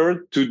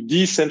standard to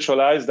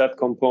decentralize that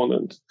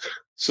component.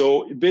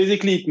 So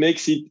basically, it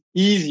makes it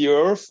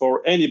easier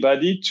for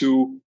anybody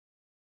to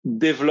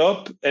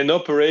develop and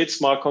operate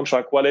smart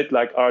contract wallet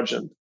like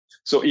Argent.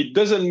 So it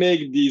doesn't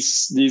make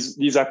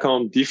these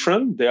accounts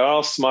different. There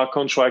are smart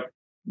contract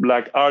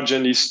like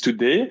Argent is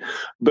today,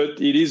 but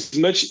it is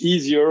much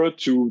easier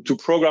to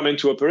program and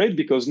to operate,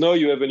 because now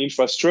you have an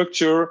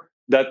infrastructure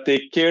that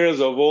takes care of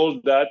all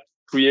that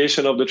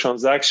creation of the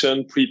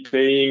transaction,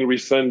 prepaying,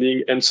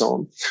 refunding, and so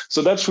on.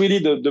 So that's really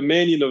the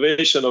main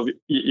innovation of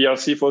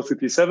ERC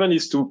 4337,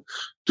 is to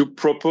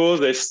propose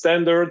a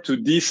standard to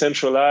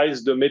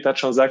decentralize the meta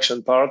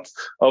transaction part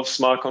of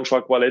smart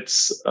contract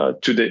wallets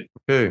today.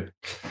 Okay.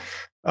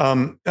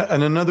 And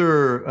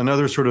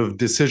another sort of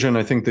decision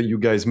I think that you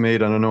guys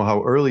made, I don't know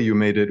how early you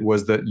made it,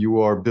 was that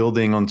you are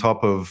building on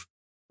top of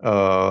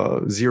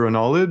zero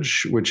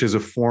knowledge, which is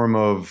a form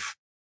of,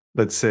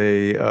 let's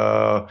say,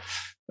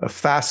 a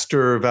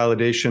faster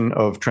validation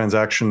of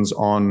transactions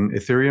on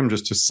Ethereum,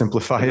 just to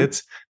simplify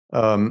it.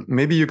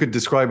 Maybe you could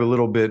describe a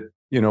little bit,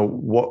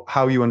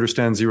 how you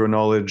understand zero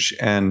knowledge,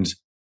 and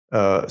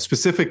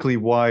specifically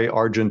why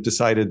Argent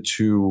decided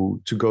to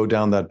go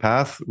down that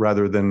path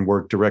rather than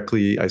work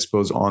directly, I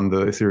suppose, on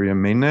the Ethereum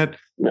mainnet.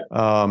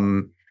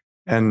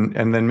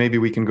 And then maybe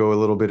we can go a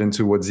little bit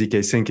into what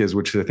ZK Sync is,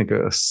 which I think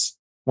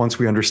once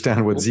we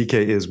understand what ZK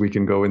is, we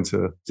can go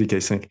into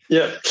ZK Sync.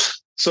 Yeah.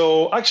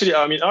 So actually,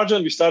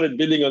 Argent, we started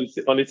building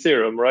on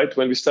Ethereum, right?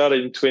 When we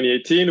started in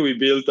 2018, we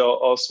built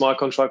our smart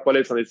contract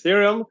wallet on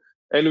Ethereum,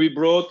 and we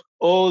brought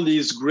all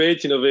these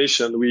great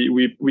innovation.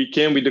 We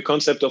came with the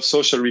concept of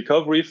social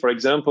recovery, for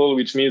example,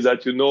 which means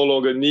that you no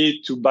longer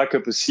need to back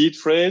up a seed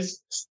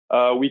phrase.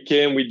 We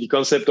came with the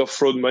concept of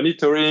fraud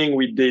monitoring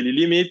with daily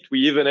limit.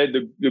 We even had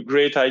the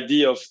great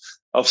idea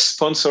of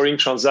sponsoring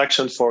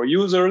transactions for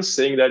users,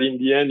 saying that in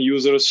the end,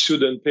 users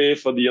shouldn't pay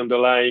for the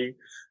underlying,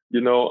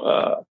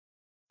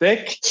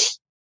 tech.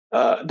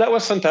 That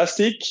was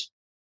fantastic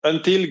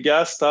until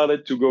gas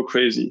started to go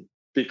crazy,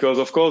 because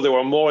of course there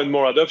were more and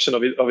more adoption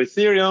of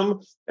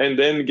Ethereum, and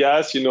then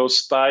gas,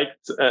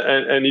 spiked,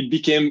 and it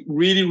became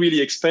really, really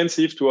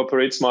expensive to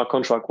operate smart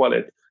contract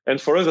wallet.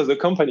 And for us as a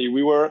company,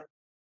 we were,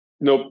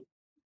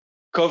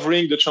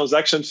 covering the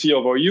transaction fee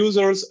of our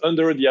users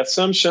under the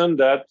assumption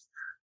that,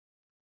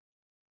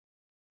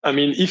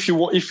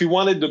 if we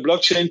wanted the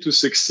blockchain to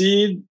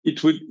succeed,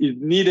 it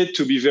needed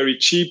to be very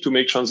cheap to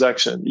make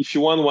transaction. If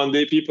you want one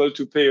day people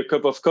to pay a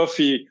cup of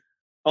coffee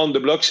on the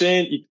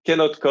blockchain, it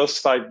cannot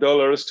cost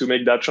 $5 to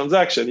make that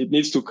transaction. It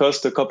needs to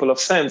cost a couple of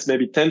cents,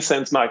 maybe 10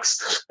 cents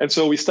max. And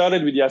so we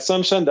started with the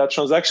assumption that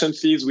transaction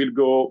fees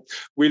will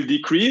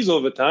decrease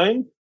over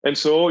time. And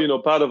so,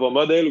 part of our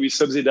model, we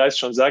subsidize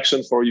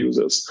transaction for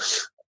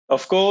users.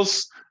 Of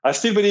course, I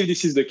still believe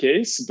this is the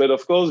case, but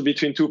of course,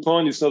 between 2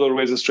 points, it's not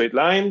always a straight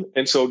line.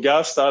 And so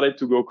gas started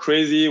to go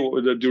crazy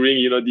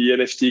during, the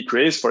NFT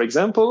craze, for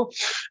example.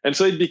 And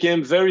so it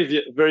became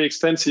very, very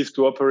expensive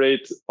to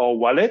operate our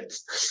wallet.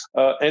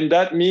 And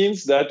that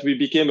means that we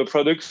became a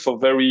product for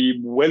very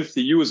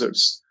wealthy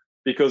users,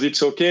 because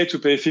it's okay to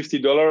pay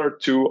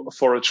 $50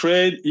 for a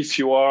trade if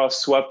you are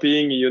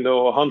swapping,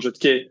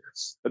 $100K.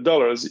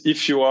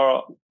 If you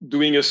are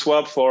doing a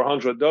swap for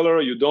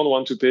 $100, you don't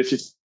want to pay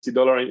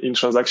in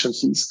transaction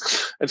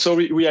fees. And so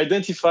we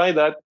identified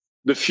that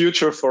the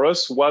future for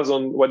us was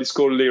on what is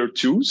called layer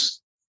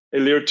twos.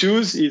 And layer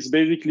twos is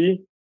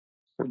basically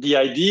the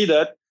idea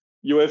that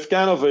you have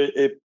kind of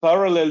a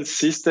parallel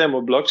system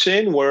of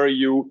blockchain where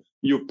you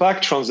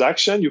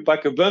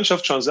pack a bunch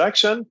of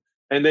transactions,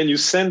 and then you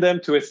send them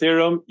to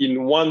Ethereum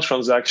in one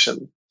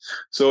transaction.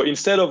 So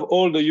instead of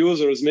all the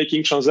users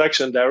making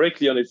transaction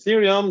directly on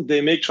Ethereum, they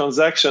make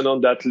transaction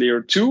on that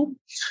layer two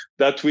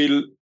that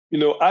will,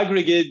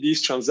 aggregate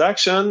these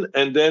transactions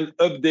and then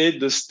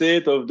update the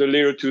state of the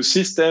layer two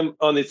system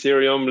on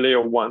Ethereum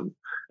layer one.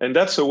 And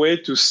that's a way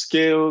to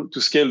scale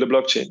the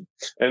blockchain.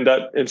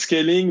 And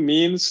scaling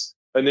means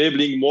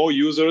enabling more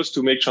users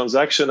to make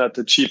transaction at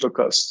a cheaper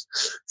cost.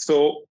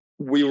 So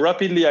we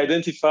rapidly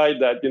identified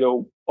that,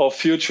 our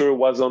future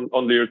was on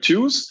layer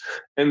twos,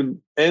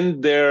 and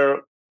there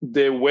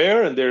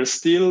were and there's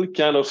still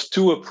kind of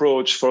two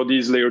approach for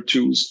these layer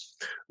twos.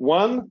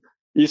 One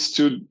is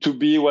to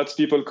be what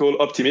people call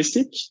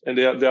optimistic, and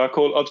they are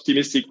called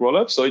optimistic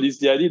rollups. So it is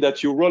the idea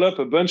that you roll up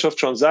a bunch of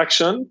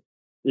transactions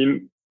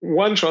in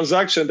one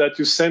transaction that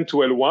you send to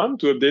L1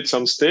 to update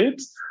some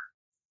state,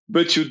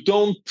 but you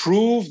don't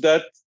prove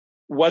that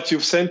what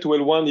you've sent to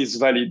L1 is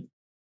valid.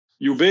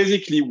 You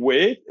basically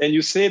wait and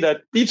you say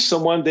that if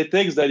someone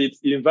detects that it's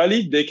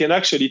invalid, they can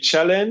actually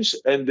challenge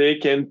and they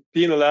can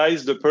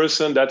penalize the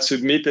person that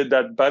submitted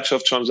that batch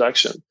of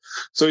transaction.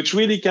 So it's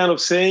really kind of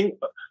saying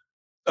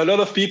a lot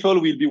of people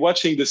will be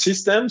watching the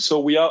system. So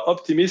we are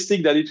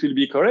optimistic that it will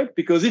be correct,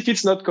 because if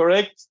it's not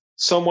correct,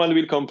 someone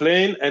will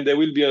complain and there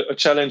will be a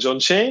challenge on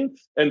chain,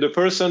 and the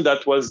person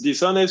that was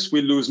dishonest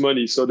will lose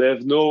money. So they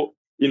have no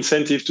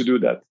incentive to do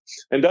that.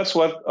 And that's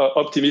what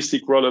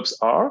optimistic rollups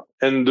are.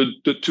 And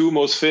the two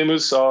most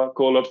famous are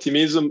called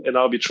Optimism and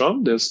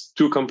Arbitrum. There's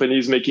two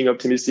companies making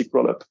optimistic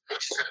rollup.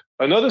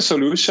 Another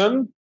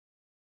solution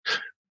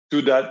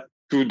to that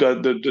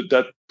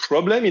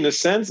problem, in a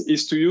sense,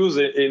 is to use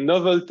a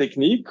novel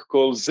technique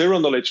called zero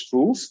knowledge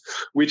proof,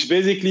 which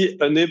basically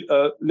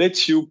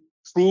lets you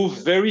prove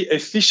very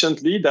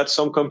efficiently that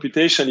some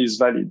computation is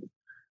valid.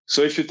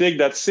 So if you take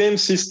that same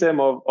system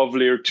of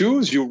layer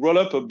twos, you roll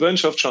up a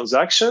bunch of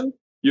transactions,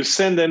 you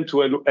send them to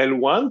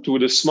L1, to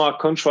the smart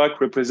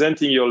contract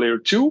representing your layer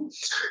two,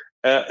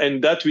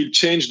 and that will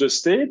change the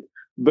state.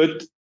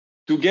 But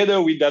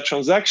together with that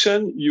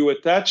transaction, you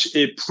attach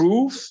a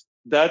proof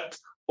that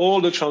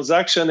all the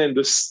transaction and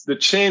the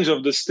change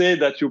of the state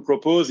that you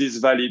propose is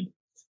valid.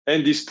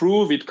 And this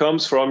proof, it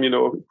comes from,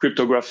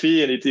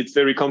 cryptography, and it's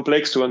very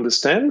complex to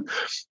understand.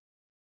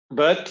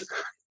 But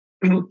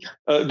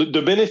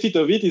the benefit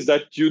of it is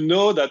that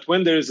that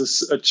when there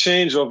is a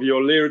change of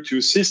your layer 2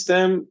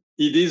 system,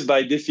 it is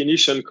by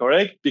definition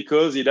correct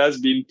because it has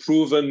been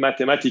proven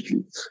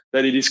mathematically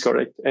that it is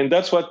correct. And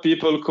that's what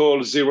people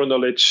call zero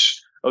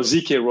knowledge or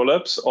ZK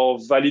rollups or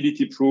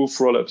validity proof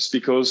rollups,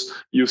 because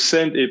you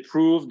send a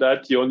proof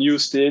that your new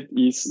state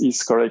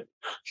is correct.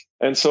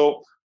 And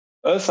so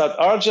us at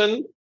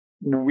Argent,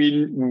 we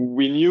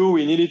knew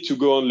we needed to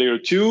go on layer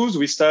 2s.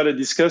 We started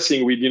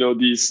discussing with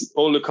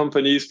all the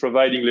companies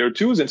providing layer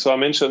 2s, and so I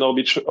mentioned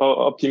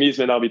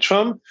Optimism and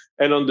Arbitrum.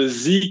 And on the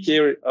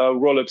ZK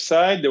rollup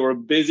side, there were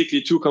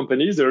basically two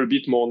companies. There are a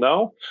bit more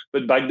now,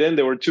 but back then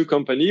there were two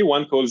companies,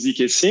 one called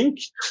ZK Sync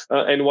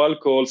and one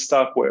called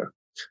Starkware.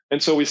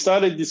 And so we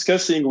started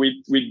discussing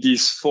with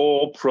these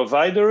four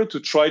providers to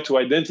try to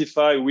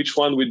identify which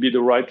one would be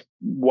the right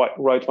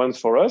one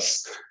for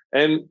us.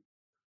 And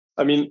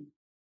I mean,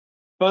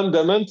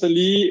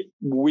 fundamentally,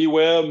 we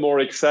were more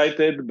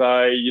excited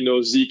by,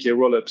 ZK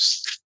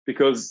rollups,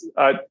 because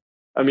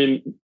I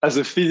mean, as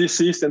a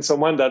physicist and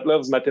someone that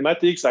loves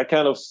mathematics, I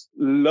kind of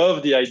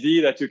love the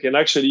idea that you can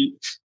actually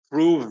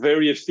prove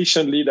very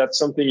efficiently that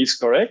something is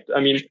correct. I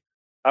mean,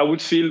 I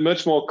would feel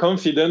much more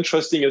confident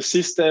trusting a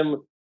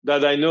system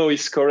that I know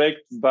is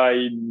correct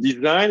by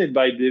design and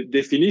by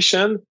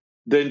definition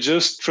than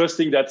just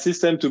trusting that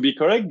system to be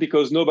correct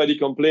because nobody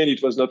complained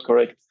it was not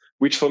correct,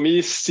 which for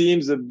me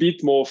seems a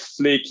bit more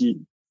flaky.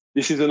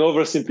 This is an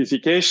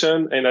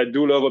oversimplification, and I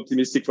do love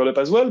optimistic rollup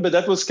as well, but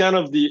that was kind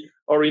of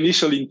our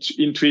initial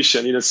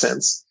intuition in a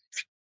sense.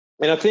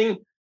 And I think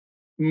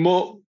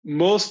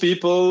most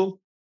people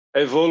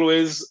have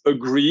always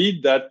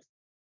agreed that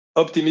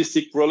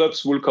optimistic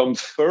rollups will come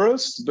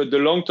first, but the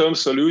long-term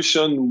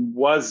solution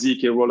was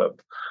ZK rollup,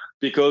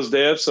 because they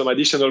have some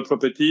additional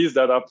properties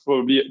that are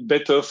probably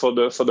better for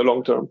the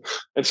long term.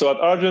 And so at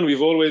Argent, we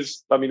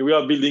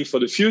are building for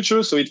the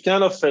future. So it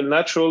kind of felt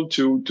natural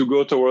to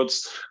go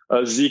towards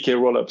ZK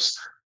rollups.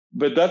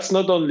 But that's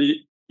not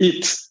only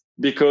it,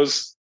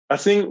 because I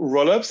think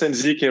rollups and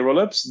ZK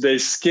rollups, they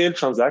scale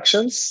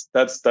transactions.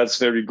 That's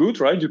very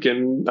good, right?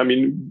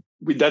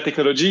 With that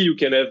technology, you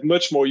can have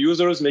much more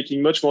users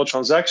making much more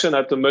transaction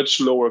at a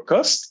much lower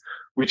cost,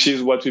 which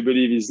is what we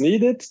believe is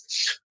needed.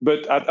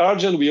 But at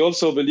Argent, we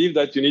also believe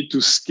that you need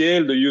to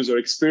scale the user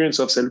experience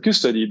of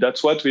self-custody.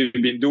 That's what we've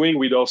been doing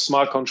with our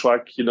smart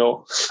contract,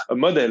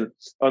 model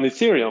on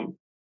Ethereum.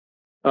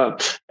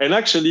 And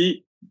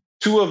actually,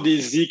 two of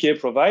these ZK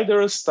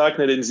providers,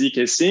 Starknet and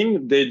ZK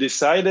Sync, they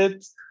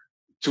decided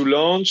to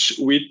launch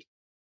with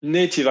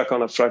native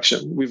account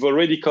abstraction. We've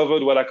already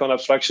covered what account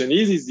abstraction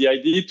is. It's the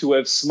idea to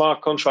have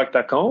smart contract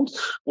account.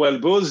 Well,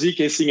 both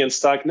zk-sync and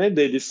Starknet,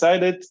 they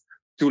decided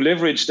to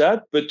leverage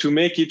that, but to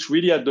make it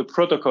really at the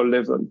protocol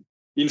level.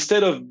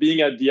 Instead of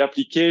being at the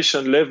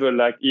application level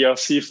like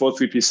ERC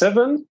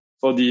 4337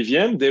 for the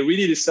EVM, they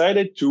really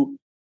decided to,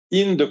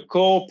 in the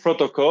core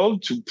protocol,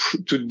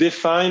 to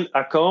define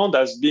account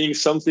as being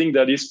something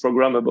that is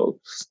programmable.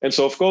 And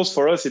so, of course,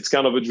 for us, it's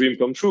kind of a dream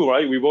come true,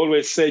 right? We've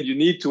always said you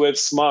need to have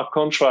smart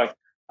contract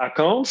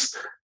accounts.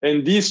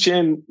 And this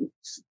chain,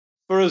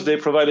 first, they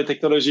provide a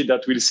technology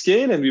that will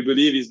scale, and we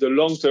believe is the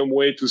long-term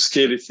way to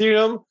scale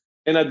Ethereum.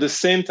 And at the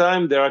same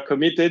time, they are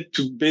committed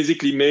to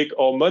basically make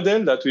our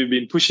model that we've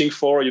been pushing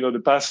for,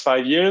 the past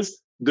 5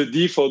 years, the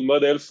default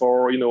model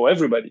for,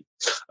 everybody.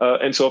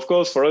 And so, of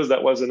course, for us,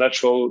 that was a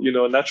natural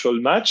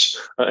match.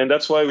 And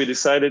that's why we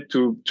decided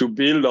to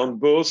build on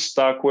both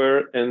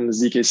Starkware and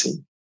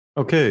zk-sync.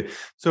 Okay.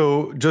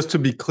 So just to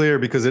be clear,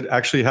 because it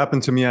actually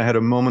happened to me, I had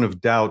a moment of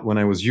doubt when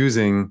I was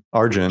using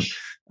Argent.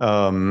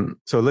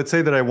 So let's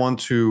say that I want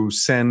to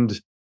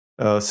send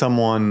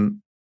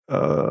someone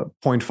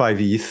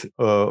 0.5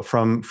 ETH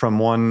from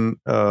one,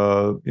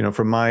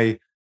 from my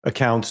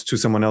account to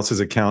someone else's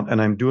account,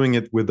 and I'm doing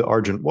it with the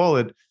Argent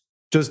wallet.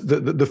 Just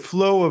the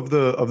flow of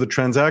the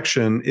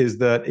transaction is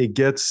that it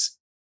gets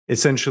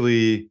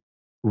essentially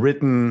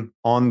written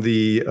on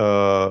the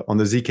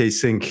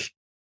zk-sync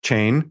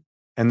chain,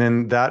 and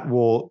then that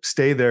will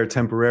stay there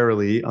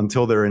temporarily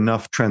until there are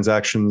enough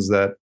transactions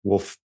that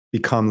will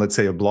become, let's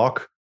say, a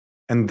block.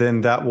 And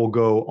then that will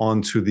go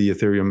onto the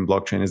Ethereum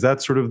blockchain. Is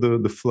that sort of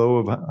the flow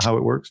of how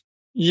it works?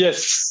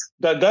 Yes,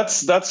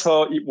 that's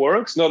how it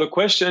works. Now the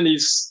question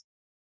is,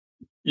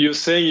 you're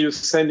saying you're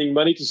sending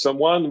money to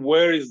someone.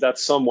 Where is that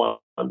someone?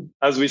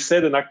 As we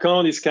said, an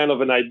account is kind of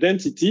an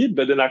identity,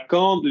 but an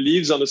account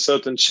lives on a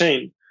certain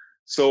chain.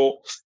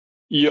 So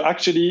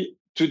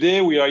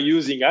today we are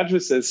using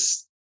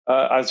addresses.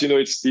 As you know,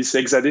 it's this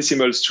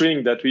hexadecimal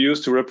string that we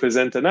use to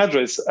represent an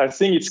address. I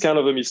think it's kind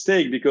of a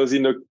mistake because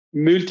in a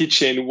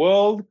multi-chain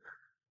world,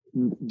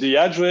 the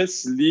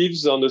address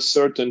lives on a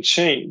certain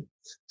chain.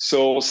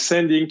 So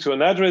sending to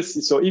an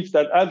address, so if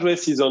that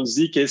address is on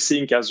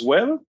zk-sync as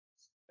well,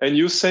 and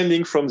you're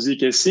sending from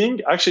zk-sync,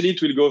 actually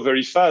it will go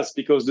very fast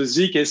because the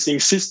zk-sync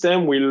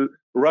system will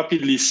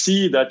rapidly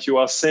see that you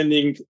are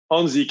sending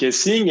on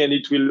zk-sync and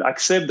it will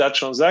accept that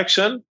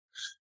transaction.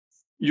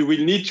 You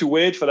will need to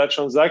wait for that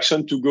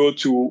transaction to go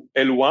to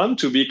L1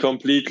 to be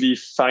completely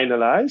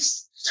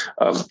finalized.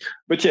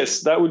 But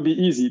yes, that would be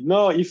easy.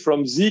 Now, if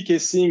from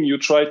zk-sync you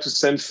try to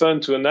send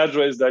fund to an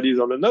address that is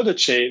on another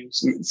chain,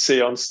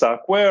 say on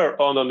Starkware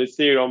or on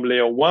Ethereum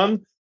layer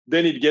 1,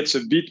 then it gets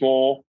a bit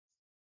more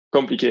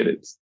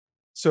complicated.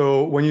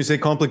 So when you say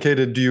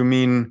complicated, do you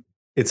mean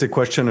it's a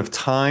question of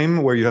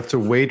time where you have to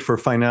wait for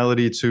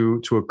finality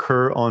to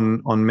occur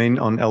on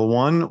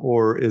L1,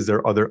 or is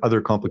there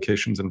other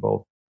complications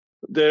involved?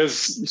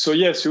 Yes,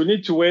 you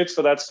need to wait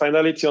for that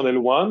finality on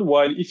L1,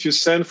 while if you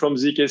send from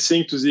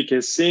zk-sync to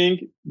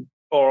zk-sync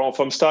or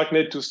from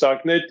Starknet to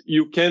Starknet,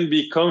 you can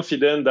be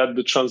confident that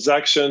the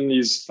transaction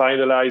is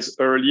finalized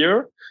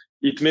earlier.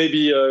 It may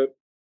be a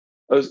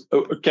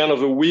kind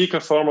of a weaker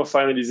form of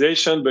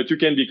finalization, but you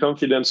can be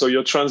confident. So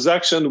your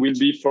transaction will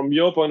be, from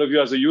your point of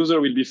view as a user,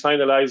 will be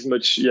finalized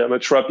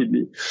much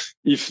rapidly.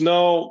 If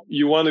now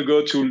you want to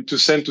go to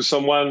send to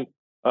someone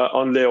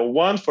on layer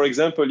 1, for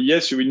example,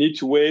 yes, you will need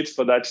to wait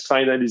for that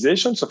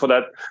finalization. So for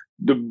that,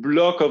 the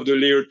block of the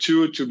layer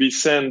 2 to be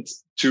sent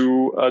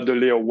to the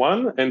layer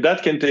 1, and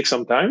that can take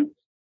some time.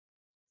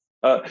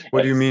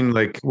 What do you mean?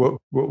 Like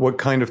what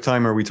kind of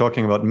time are we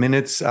talking about?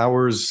 Minutes,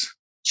 hours?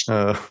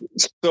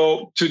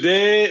 So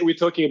today we're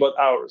talking about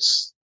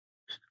hours.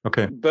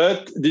 Okay.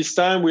 But this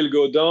time will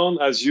go down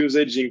as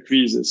usage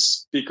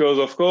increases, because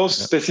of course,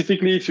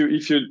 specifically if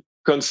you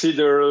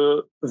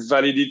consider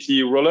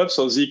validity rollups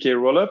or ZK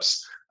rollups,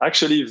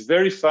 actually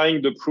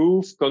verifying the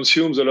proof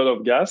consumes a lot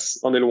of gas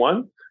on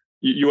L1.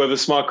 You have a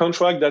smart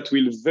contract that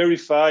will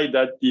verify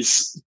that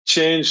this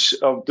change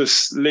of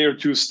this layer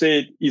 2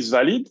 state is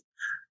valid.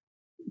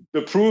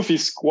 The proof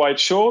is quite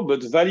short, but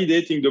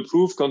validating the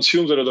proof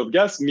consumes a lot of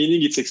gas,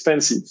 meaning it's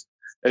expensive.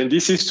 And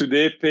this is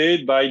today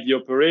paid by the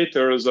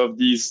operators of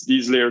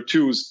these layer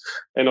 2s.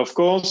 And of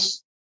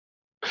course,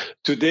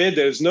 today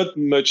there's not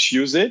much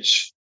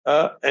usage.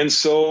 And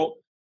so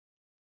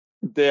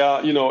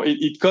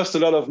it costs a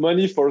lot of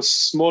money for a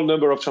small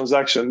number of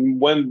transactions.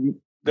 When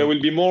there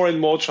will be more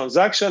and more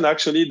transactions,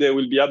 actually, they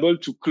will be able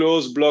to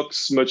close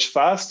blocks much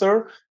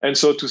faster. And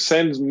so to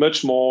send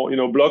much more,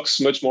 blocks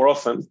much more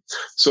often.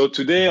 So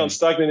today on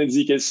Starknet and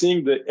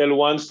zk-sync, the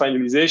L1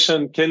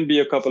 finalization can be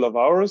a couple of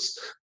hours,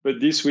 but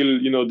this will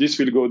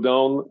go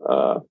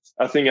down,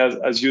 I think,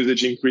 as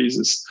usage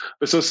increases.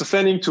 But so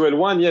sending to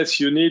L1, yes,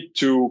 you need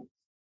to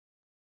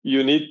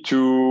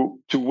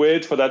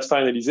wait for that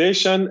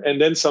finalization.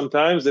 And then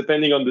sometimes,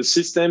 depending on the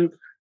system,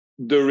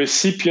 the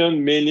recipient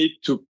may need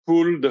to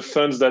pull the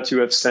funds that you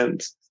have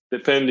sent.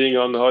 depending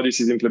on how this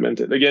is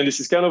implemented. Again, this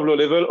is kind of low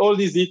level. All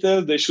these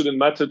details, they shouldn't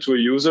matter to a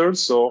user.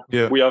 So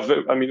we have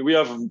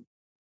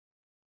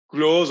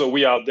close, or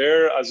we are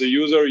there as a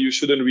user, you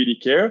shouldn't really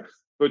care.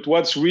 But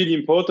what's really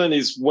important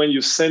is when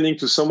you're sending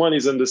to someone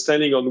is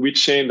understanding on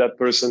which chain that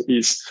person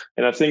is.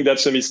 And I think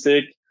that's a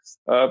mistake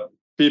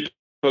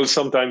people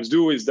sometimes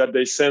do, is that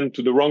they send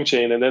to the wrong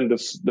chain, and then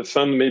the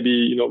fund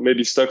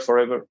maybe stuck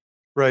forever.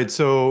 Right.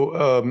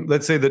 So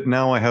let's say that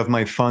now I have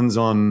my funds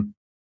on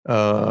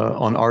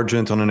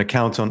Argent, on an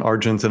account on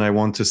Argent, and I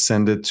want to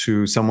send it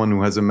to someone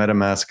who has a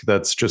MetaMask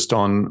that's just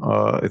on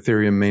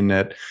Ethereum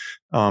mainnet.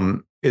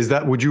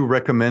 Would you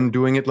recommend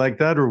doing it like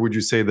that, or would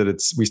you say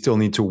that we still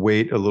need to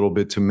wait a little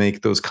bit to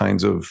make those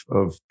kinds of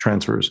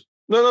transfers?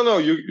 No.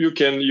 You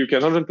can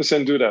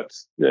 100% do that.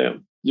 Yeah,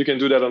 you can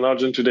do that on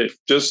Argent today.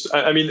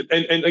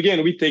 And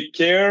again, we take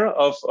care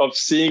of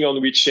seeing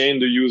on which chain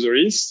the user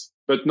is,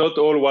 but not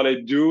all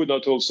wallet do.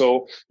 Not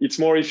also. It's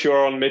more if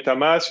you're on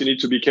MetaMask, you need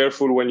to be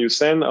careful when you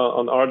send.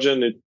 On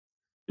Argent,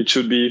 it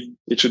should be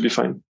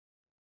fine.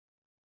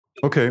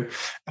 Okay.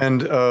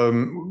 And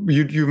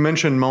you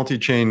mentioned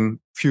multi-chain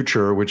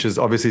future, which is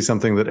obviously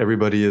something that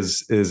everybody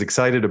is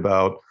excited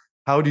about.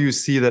 How do you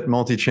see that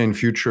multi-chain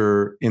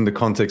future in the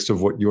context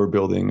of what you're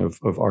building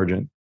of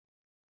Argent?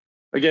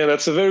 Again,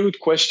 that's a very good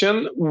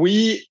question.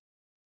 We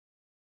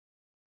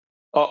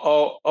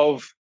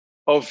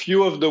our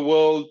view of the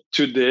world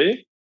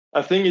today,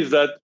 I think, is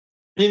that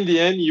in the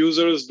end,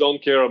 users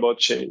don't care about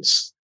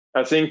chains.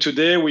 I think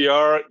today we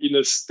are in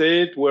a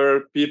state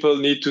where people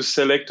need to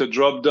select a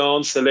drop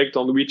down, select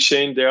on which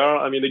chain they are.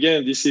 I mean,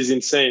 again, this is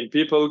insane.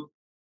 People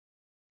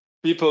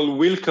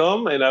will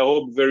come, and I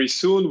hope very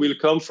soon will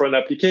come for an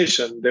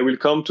application. They will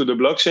come to the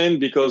blockchain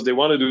because they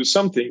want to do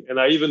something. And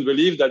I even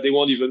believe that they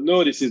won't even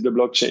know this is the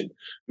blockchain.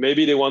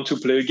 Maybe they want to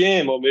play a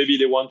game, or maybe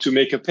they want to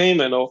make a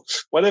payment or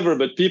whatever,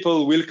 but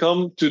people will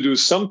come to do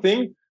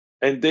something,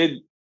 and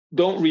they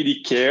don't really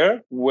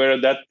care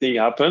where that thing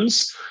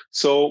happens.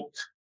 So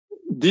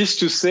this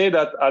to say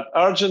that at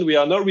Argent, we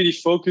are not really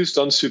focused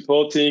on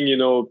supporting,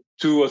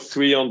 200 or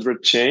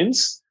 300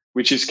 chains,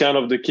 which is kind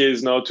of the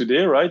case now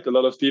today, right? A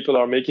lot of people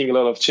are making a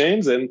lot of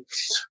chains, and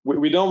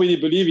we don't really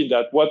believe in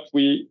that.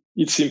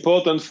 It's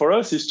important for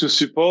us is to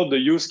support the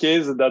use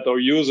case that our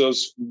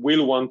users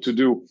will want to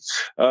do.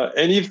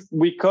 And if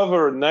we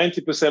cover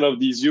 90% of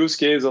these use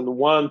cases on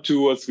 1,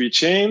 2, or 3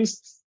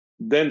 chains,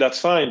 then that's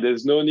fine.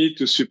 There's no need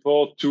to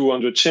support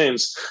 200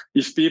 chains.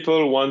 If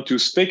people want to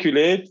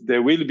speculate,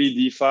 there will be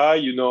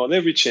DeFi, on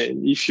every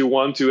chain. If you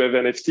want to have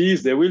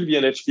NFTs, there will be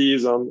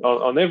NFTs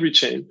on every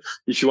chain.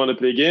 If you want to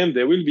play game,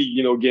 there will be,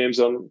 games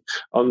on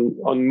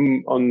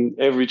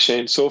every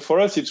chain. So for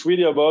us, it's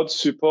really about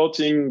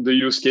supporting the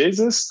use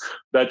cases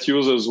that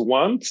users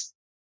want,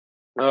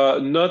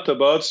 not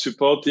about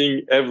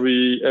supporting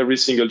every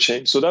single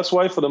chain. So that's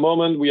why for the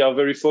moment, we are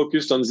very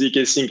focused on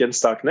ZK Sync and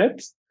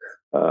StarkNet.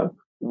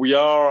 We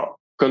are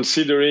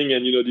considering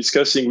and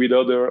discussing with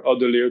other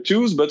layer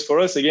 2s, but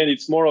for us, again,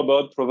 it's more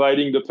about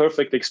providing the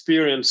perfect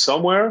experience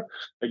somewhere,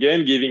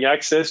 again, giving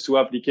access to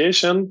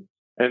application.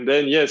 And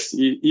then, yes,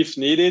 if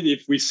needed,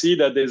 if we see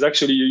that there's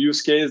actually a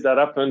use case that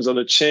happens on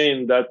a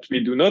chain that we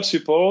do not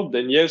support,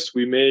 then yes,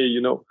 we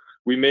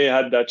may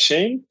add that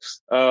chain,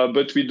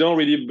 but we don't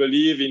really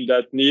believe in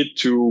that need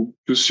to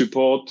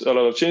support a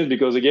lot of chains,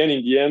 because again,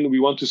 in the end, we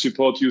want to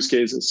support use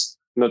cases,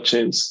 not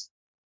chains.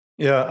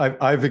 Yeah,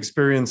 I've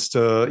experienced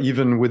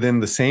even within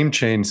the same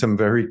chain some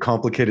very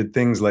complicated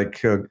things,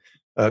 like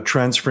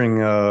transferring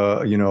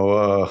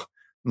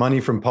money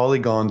from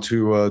Polygon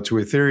to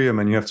Ethereum,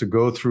 and you have to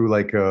go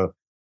through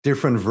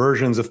different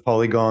versions of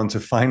Polygon to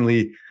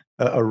finally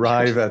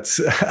arrive at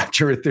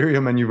your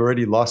Ethereum, and you've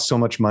already lost so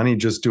much money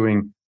just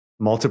doing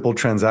multiple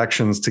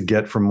transactions to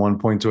get from one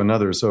point to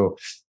another. So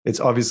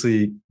it's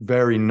obviously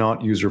very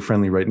not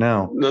user-friendly right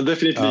now. No,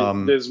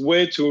 definitely. There's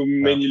way too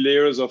many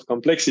layers of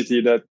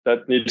complexity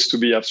that needs to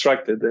be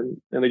abstracted.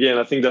 And again,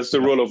 I think that's the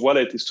role of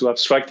wallet, is to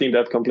abstracting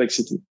that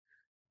complexity.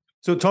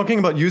 So talking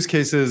about use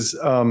cases,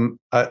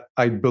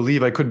 I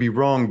believe, I could be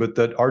wrong, but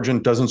that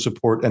Argent doesn't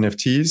support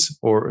NFTs,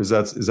 or is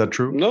that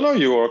true? No,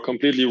 you are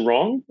completely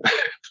wrong.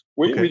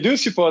 We do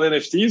support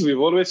NFTs. We've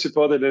always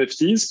supported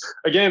NFTs.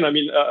 Again, I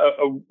mean,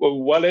 a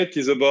wallet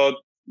is about,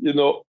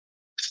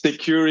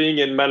 securing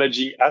and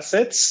managing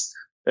assets.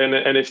 And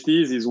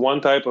NFTs is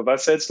one type of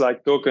assets,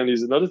 like token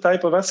is another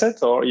type of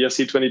asset, or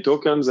ERC20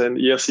 tokens and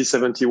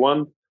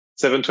ERC721,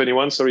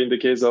 in the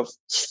case of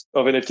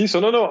NFTs. So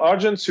no,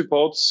 Argent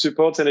supports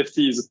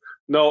NFTs.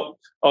 Now,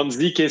 on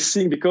ZK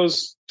Sync,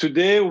 because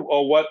today,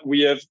 or what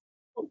we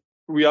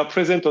are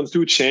present on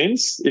 2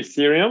 chains,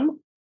 Ethereum,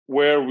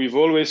 where we've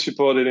always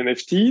supported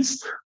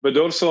NFTs, but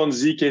also on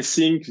ZK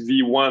Sync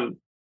V1,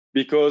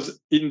 because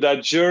in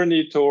that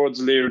journey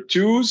towards layer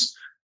 2s,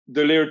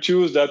 the layer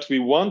 2s that we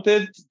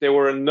wanted, they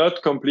were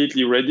not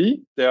completely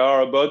ready. They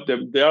are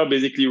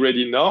basically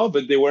ready now,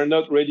 but they were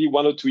not ready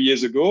 1 or 2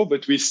 years ago.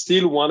 But we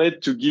still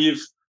wanted to give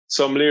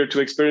some layer 2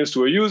 experience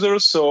to a user.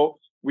 So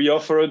we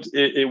offered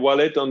a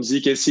wallet on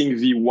ZK Sync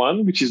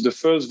V1, which is the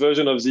first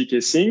version of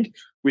ZK Sync,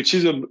 which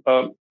is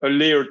a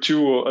layer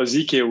 2 or a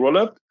ZK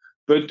rollup,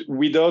 but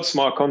without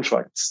smart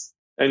contracts.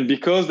 And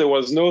because there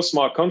was no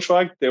smart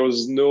contract,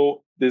 there's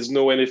no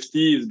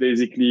NFTs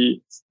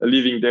basically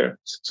living there.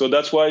 So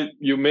that's why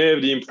you may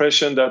have the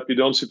impression that we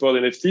don't support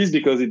NFTs,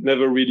 because it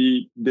never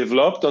really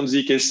developed on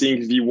ZK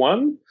Sync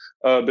v1.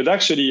 But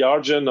actually,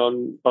 Argent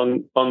on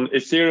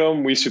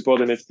Ethereum, we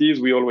support NFTs.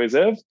 We always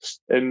have.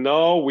 And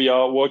now we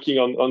are working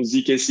on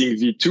ZK Sync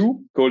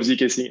v2, called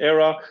ZK Sync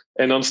Era,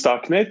 and on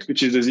Starknet,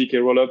 which is the ZK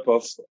rollup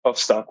of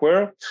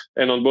Starkware.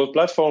 And on both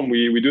platforms,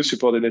 we do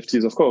support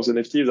NFTs, of course.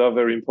 NFTs are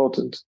very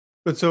important.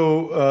 But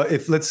so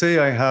if, let's say,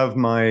 I have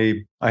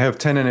 10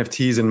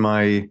 NFTs in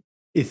my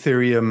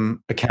Ethereum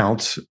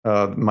account,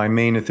 my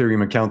main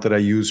Ethereum account that I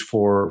use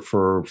for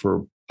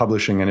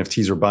publishing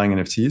NFTs or buying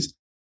NFTs,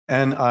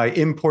 and I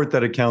import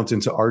that account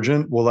into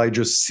Argent, will I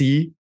just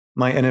see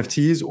my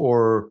NFTs,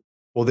 or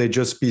will they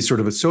just be sort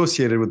of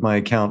associated with my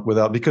account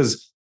without?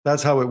 Because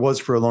that's how it was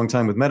for a long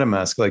time with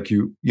MetaMask. Like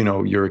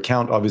your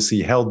account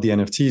obviously held the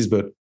NFTs,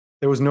 but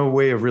there was no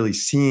way of really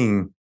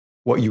seeing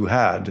what you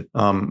had,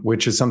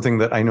 which is something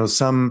that I know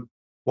some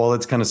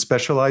wallets kind of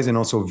specialize in,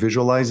 also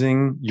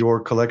visualizing your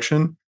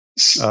collection.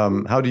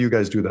 How do you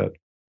guys do that?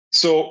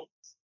 So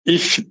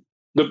if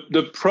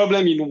the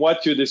problem in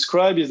what you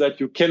describe is that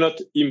you cannot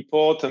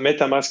import a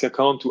MetaMask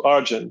account to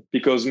Argent,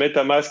 because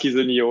MetaMask is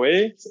an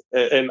EOA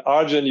and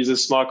Argent is a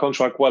smart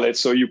contract wallet.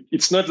 So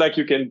it's not like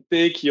you can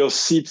take your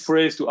seed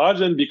phrase to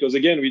Argent, because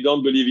again, we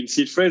don't believe in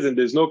seed phrase and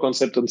there's no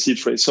concept on seed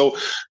phrase. So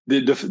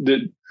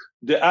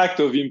the act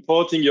of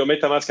importing your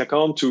MetaMask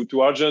account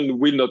to Argent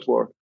will not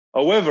work.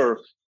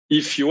 However,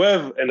 if you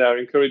have, and I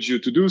encourage you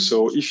to do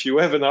so, if you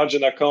have an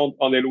Argent account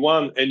on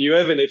L1 and you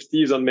have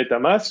NFTs on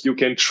MetaMask, you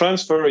can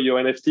transfer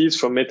your NFTs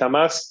from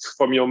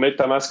your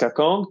MetaMask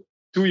account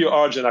to your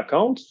Argent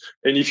account.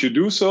 And if you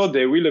do so,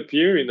 they will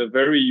appear in a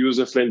very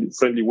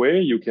user-friendly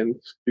way. You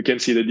can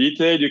see the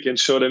detail. You can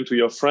show them to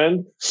your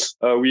friend.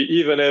 We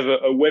even have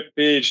a web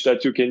page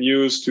that you can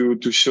use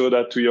to show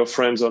that to your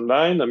friends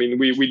online. I mean,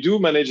 we do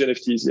manage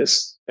NFTs,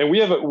 yes. And we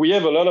have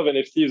a lot of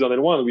NFTs on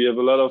L1. We have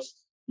a lot of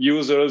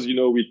users,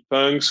 with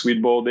punks,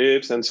 with Bored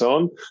Apes, and so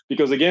on.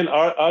 Because again,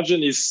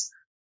 Argent is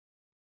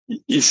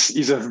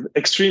an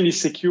extremely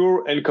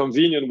secure and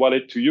convenient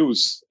wallet to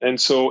use. And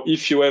so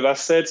if you have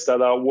assets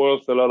that are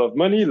worth a lot of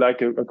money,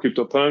 like a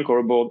CryptoPunk or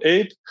a Bored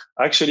Ape,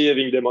 actually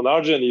having them on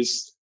Argent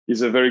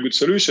is a very good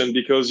solution,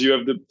 because you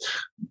have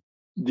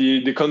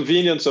the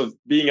convenience of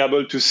being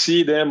able to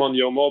see them on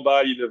your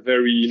mobile in a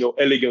very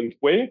elegant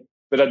way.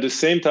 But at the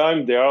same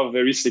time, they are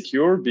very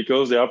secure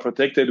because they are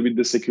protected with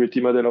the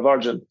security model of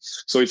Argent.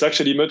 So it's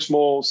actually much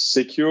more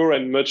secure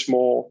and much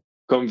more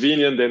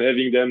convenient than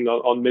having them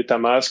on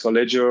MetaMask or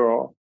Ledger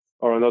or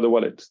another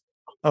wallet.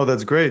 Oh,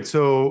 that's great.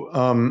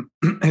 So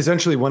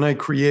essentially, when I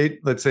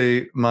create, let's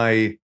say,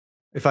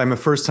 if I'm a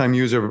first-time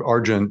user of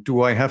Argent,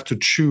 do I have to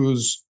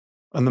choose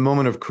on the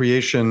moment of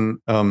creation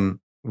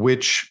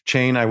which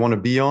chain I want to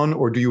be on,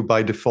 or do you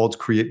by default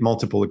create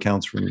multiple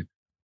accounts for me?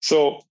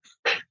 So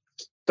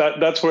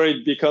that's where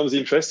it becomes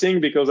interesting,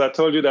 because I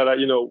told you that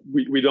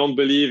we don't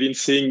believe in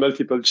seeing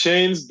multiple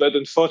chains, but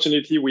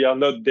unfortunately we are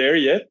not there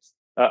yet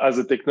as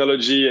a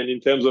technology and in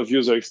terms of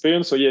user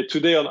experience. So yeah,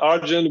 today on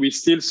Argent we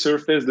still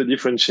surface the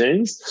different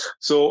chains.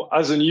 So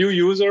as a new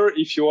user,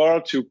 if you are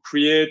to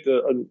create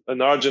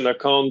an Argent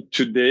account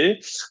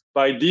today,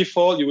 by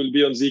default you will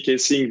be on ZK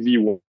Sync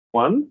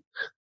v1,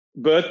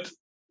 but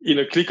in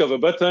a click of a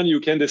button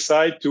you can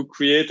decide to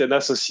create an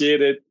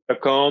associated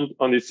account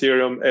on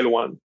Ethereum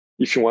L1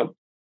 if you want.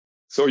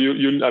 So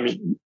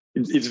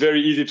it's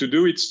very easy to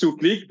do. It's 2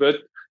 clicks, but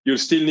you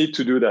still need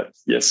to do that.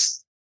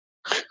 Yes.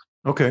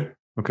 Okay.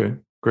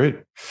 Great.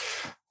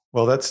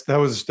 Well, that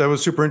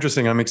was super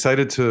interesting. I'm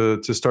excited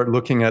to start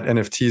looking at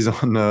NFTs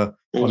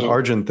on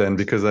Argent then,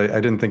 because I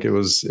didn't think it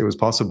was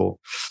possible.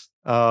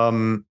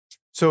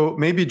 So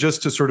maybe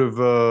just to sort of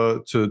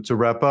to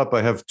wrap up,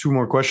 I have 2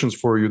 more questions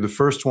for you. The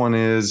first one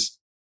is,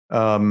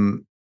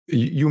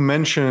 you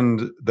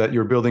mentioned that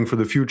you're building for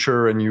the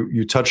future, and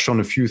you touched on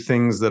a few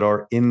things that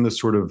are in the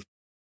sort of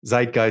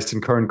zeitgeist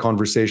and current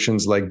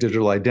conversations, like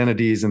digital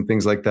identities and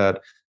things like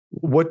that.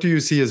 What do you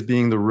see as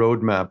being the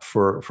roadmap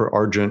for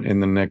Argent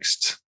in the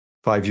next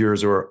 5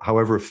 years, or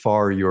however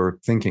far you're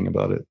thinking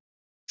about it?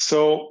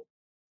 So,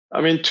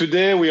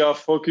 today we are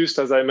focused,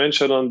 as I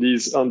mentioned, on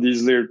these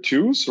layer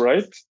 2s,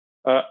 right?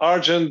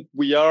 Argent,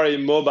 we are a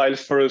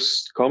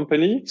mobile-first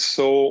company,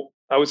 so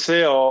I would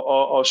say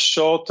our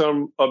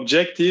short-term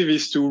objective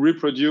is to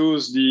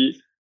reproduce the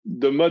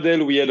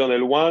model we had on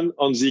L1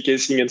 on ZK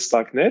Sync and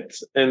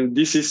Starknet. And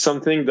this is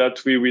something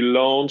that we will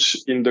launch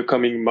in the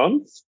coming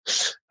month.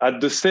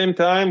 At the same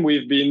time,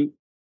 we've been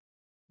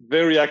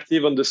very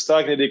active on the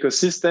Starknet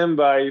ecosystem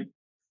by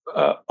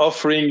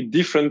offering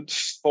different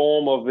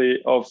form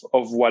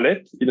of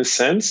wallet, in a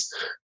sense.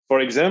 For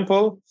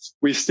example,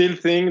 we still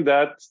think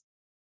that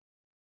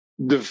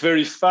the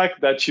very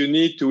fact that you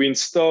need to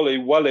install a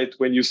wallet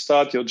when you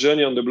start your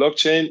journey on the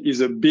blockchain is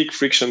a big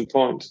friction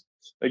point.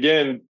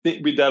 Again,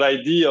 with that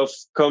idea of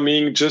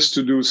coming just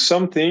to do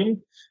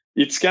something,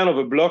 it's kind of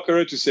a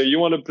blocker to say, you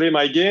want to play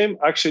my game?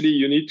 Actually,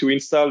 you need to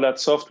install that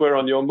software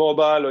on your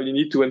mobile, or you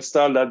need to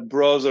install that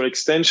browser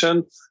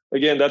extension.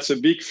 Again, that's a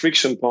big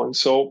friction point.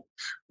 So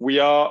we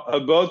are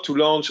about to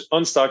launch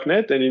on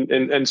Starknet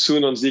and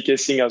soon on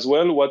zkSync as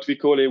well, what we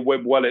call a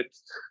web wallet.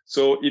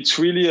 So it's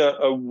really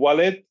a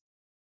wallet.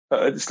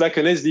 It's like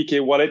an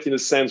SDK wallet in a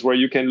sense, where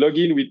you can log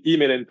in with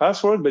email and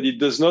password, but it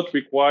does not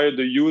require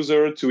the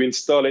user to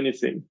install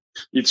anything.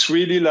 It's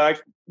really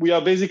like we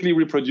are basically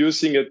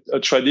reproducing a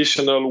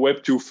traditional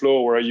Web 2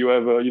 flow where you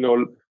have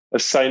a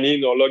sign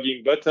in or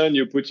login button.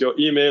 You put your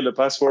email, a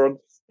password,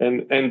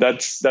 and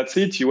that's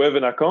it. You have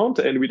an account.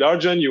 And with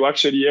Argent, you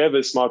actually have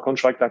a smart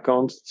contract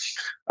account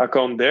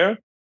there.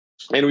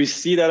 And we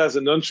see that as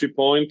an entry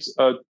point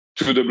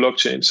to the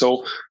blockchain.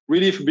 So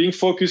really being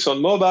focused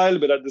on mobile,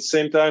 but at the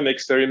same time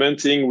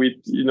experimenting with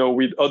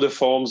other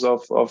forms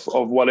of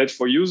wallet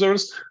for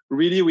users,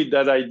 really with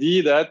that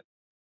idea that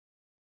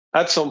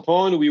at some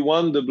point we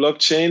want the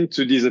blockchain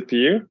to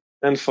disappear.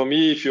 And for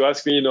me, if you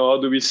ask me, how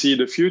do we see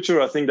the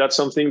future? I think that's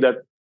something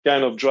that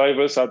kind of drives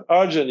us at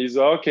Argent, is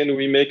how can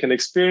we make an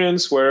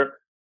experience where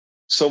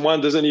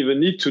someone doesn't even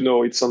need to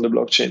know it's on the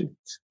blockchain?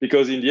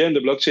 Because in the end, the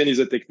blockchain is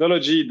a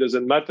technology. It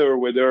doesn't matter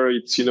whether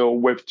it's,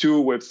 Web 2,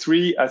 Web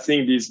 3. I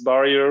think this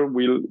barrier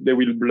will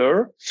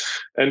blur.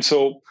 And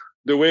so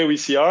the way we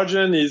see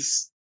Argent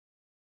is,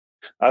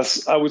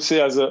 as I would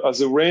say, as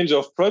a range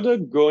of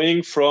product,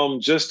 going from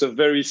just a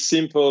very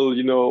simple,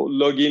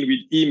 login with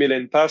email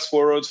and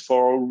password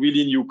for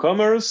really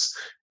newcomers.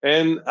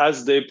 And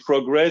as they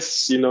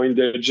progress, in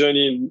their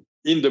journey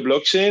in the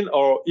blockchain,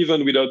 or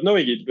even without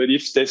knowing it, but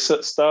if they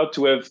start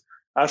to have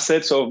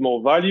assets of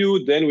more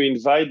value, then we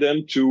invite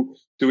them to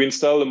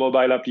install a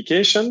mobile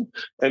application.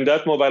 And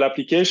that mobile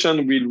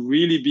application will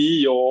really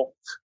be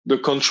the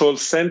control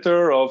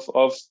center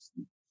of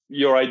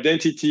your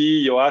identity,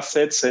 your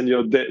assets, and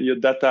your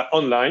data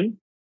online.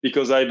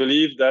 Because I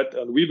believe that,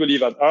 and we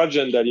believe at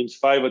Argent, that in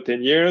 5 or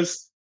 10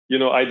 years,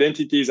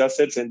 identities,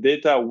 assets, and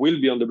data will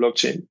be on the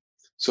blockchain.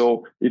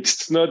 So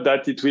it's not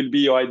that it will be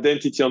your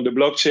identity on the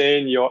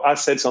blockchain, your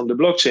assets on the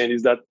blockchain.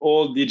 Is that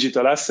all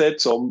digital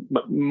assets, or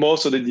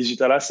most of the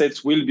digital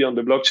assets, will be on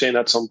the blockchain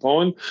at some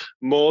point.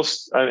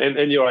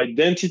 And your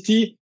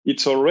identity,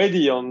 it's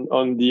already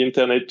on the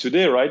internet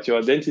today, right? Your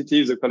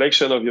identity is a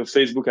collection of your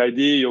Facebook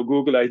ID, your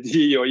Google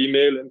ID, your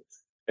email.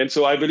 And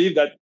so I believe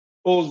that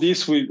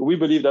we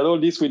believe that all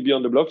this will be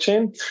on the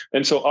blockchain.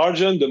 And so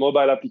Argent, the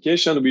mobile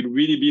application, will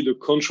really be the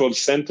control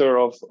center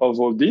of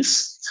all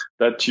this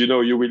that,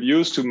 you will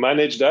use to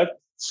manage that.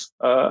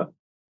 But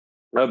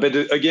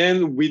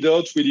again,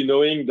 without really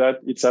knowing that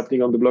it's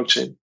happening on the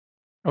blockchain.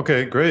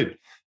 Okay, great.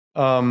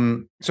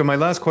 So my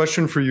last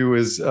question for you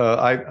is,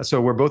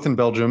 so we're both in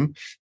Belgium.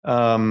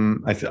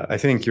 I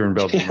think you're in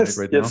Belgium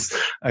right now.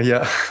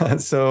 Yeah.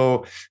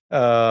 So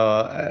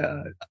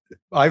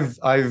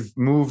I've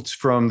moved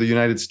from the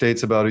United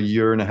States about 1.5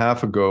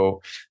 years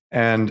ago,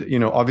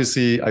 and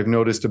obviously I've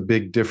noticed a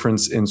big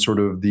difference in sort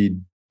of the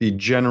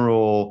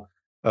general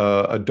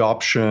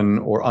adoption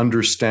or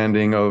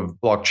understanding of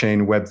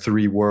blockchain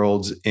Web3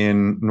 worlds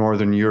in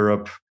Northern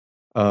Europe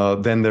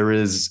than there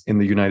is in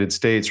the United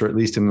States, or at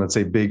least in, let's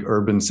say, big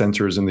urban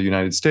centers in the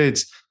United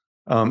States.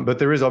 But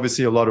there is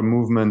obviously a lot of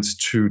movement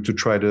to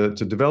try to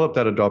develop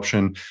that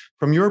adoption.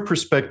 From your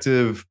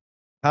perspective,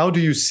 how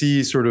do you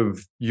see sort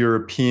of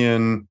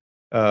European,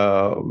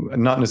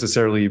 not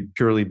necessarily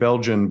purely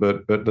Belgian,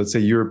 but let's say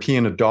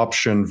European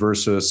adoption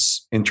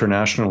versus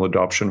international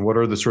adoption? What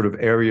are the sort of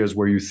areas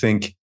where you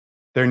think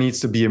there needs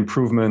to be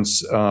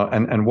improvements,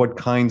 and what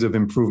kinds of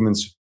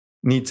improvements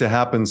need to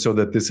happen so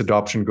that this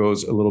adoption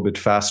goes a little bit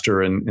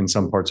faster in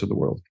some parts of the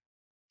world?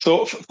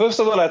 So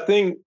first of all, I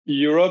think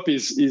Europe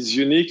is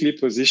uniquely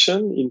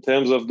positioned in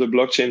terms of the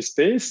blockchain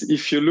space.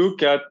 If you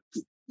look at,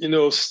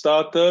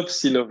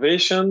 startups,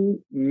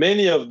 innovation,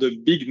 many of the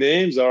big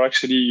names are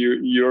actually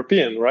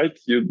European, right?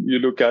 You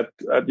look at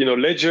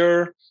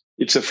Ledger,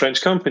 it's a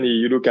French company.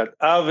 You look at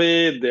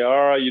Aave, they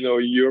are,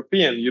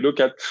 European. You look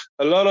at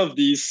a lot of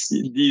these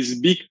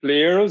big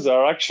players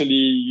are actually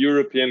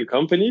European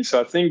companies.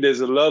 So I think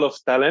there's a lot of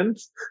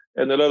talent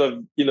and a lot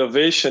of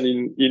innovation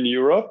in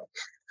Europe.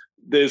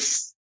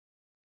 There's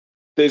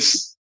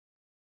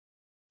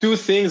two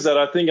things that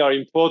I think are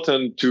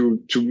important to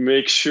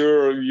make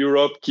sure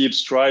Europe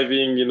keeps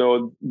driving,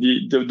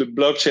 the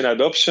blockchain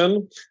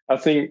adoption. I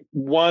think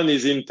one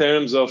is in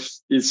terms of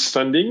its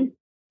funding,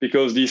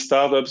 because these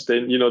startups,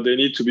 they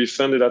need to be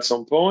funded at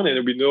some point.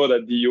 And we know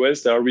that the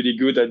US, they are really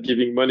good at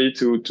giving money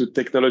to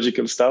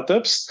technological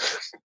startups.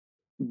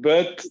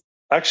 But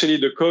actually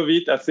the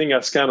COVID, I think,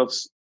 has kind of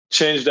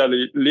changed that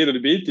a little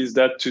bit. Is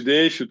that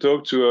today, if you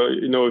talk to a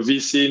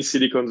VC in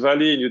Silicon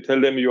Valley and you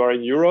tell them you are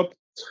in Europe,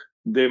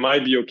 they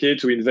might be okay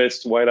to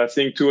invest. While I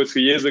think 2 or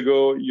 3 years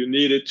ago, you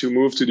needed to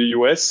move to the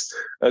US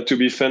to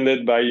be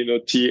funded by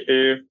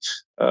TA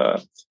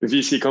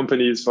VC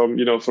companies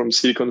from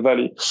Silicon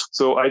Valley.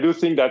 So I do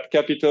think that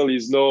capital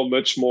is now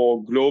much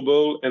more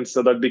global, and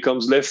so that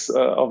becomes less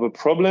of a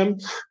problem.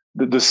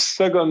 the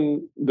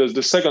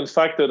second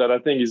factor that I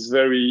think is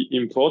very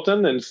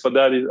important, and for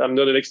that I'm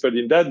not an expert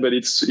in that, but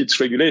it's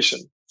regulation.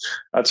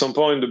 At some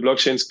point, the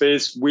blockchain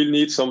space will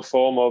need some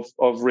form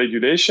of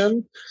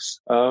regulation,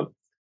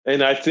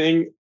 and I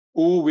think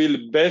who will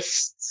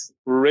best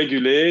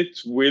regulate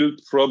will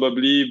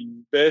probably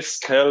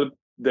best help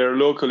their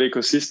local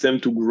ecosystem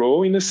to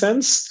grow in a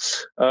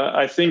sense.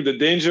 I think the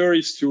danger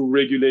is to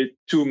regulate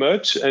too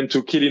much and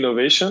to kill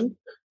innovation.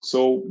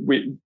 So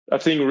I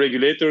think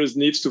regulators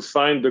need to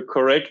find the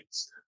correct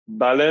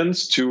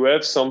balance to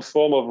have some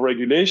form of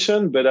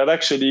regulation, but that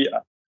actually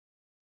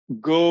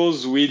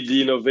goes with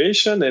the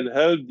innovation and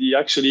help the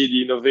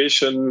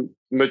innovation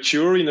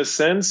mature in a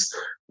sense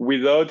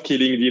without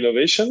killing the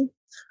innovation.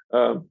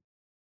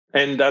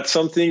 And that's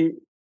something,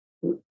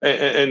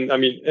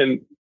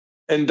 and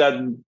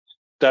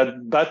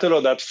that battle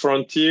or that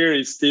frontier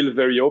is still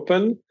very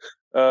open.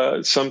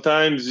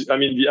 Sometimes, I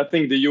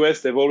think the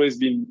US, they've always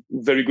been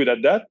very good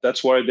at that.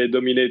 That's why they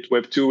dominate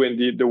Web 2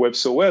 and the web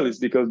so well, is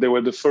because they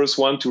were the first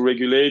one to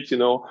regulate,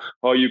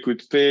 how you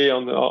could pay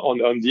on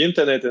the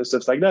internet and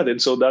stuff like that. And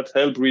so that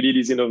helped really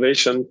this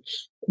innovation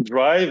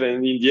drive.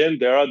 And in the end,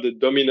 they are the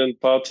dominant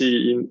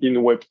party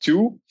in Web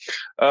 2.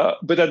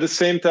 But at the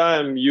same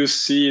time, you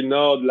see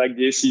now like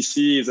the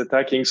SEC is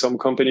attacking some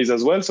companies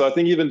as well. So I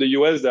think even the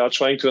US, they are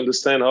trying to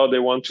understand how they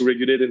want to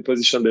regulate and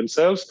position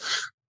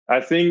themselves. I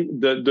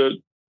think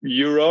the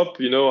Europe,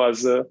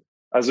 as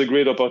a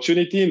great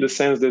opportunity in the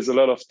sense there's a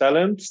lot of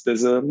talent.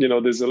 There's a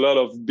lot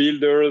of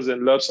builders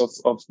and lots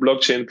of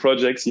blockchain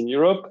projects in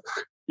Europe.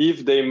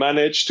 If they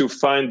manage to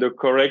find the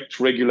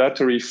correct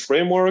regulatory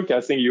framework, I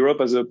think Europe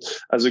has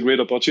a great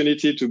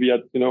opportunity to be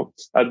at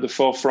the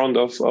forefront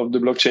of the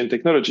blockchain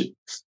technology.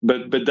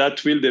 But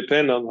that will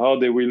depend on how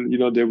they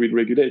will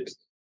regulate.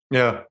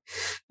 Yeah,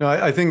 no,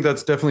 I think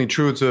that's definitely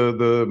true to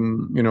the,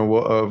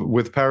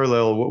 with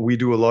Parallel, we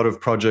do a lot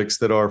of projects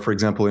that are, for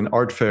example, in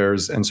art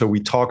fairs. And so we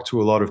talk to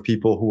a lot of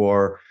people who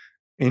are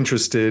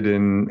interested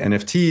in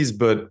NFTs,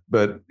 but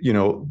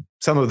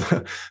some of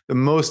the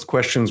most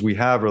questions we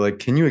have are like,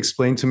 can you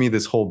explain to me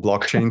this whole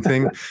blockchain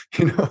thing?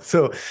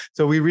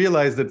 So we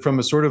realize that from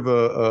a sort of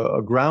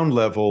a ground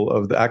level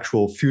of the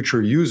actual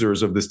future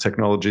users of this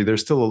technology,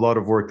 there's still a lot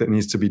of work that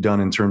needs to be done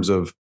in terms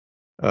of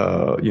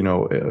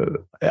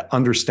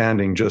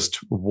understanding just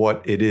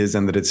what it is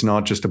and that it's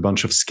not just a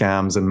bunch of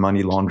scams and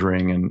money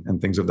laundering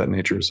and things of that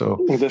nature.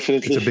 So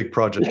definitely, it's a big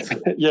project.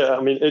 Yeah,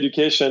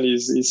 education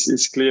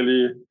is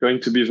clearly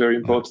going to be very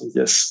important.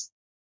 Yes.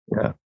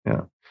 Yeah.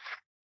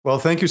 Well,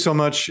 thank you so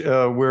much.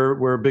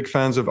 We're big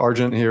fans of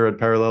Argent here at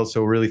Parallel,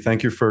 so really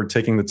thank you for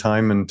taking the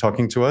time and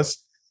talking to us.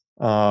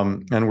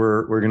 And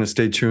we're going to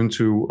stay tuned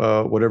to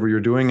whatever you're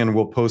doing, and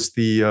we'll post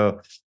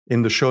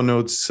in the show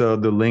notes, the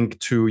link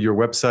to your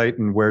website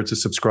and where to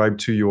subscribe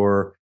to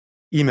your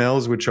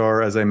emails, which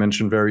are, as I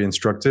mentioned, very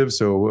instructive.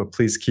 So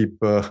please keep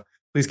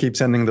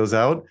sending those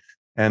out.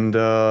 And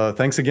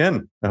thanks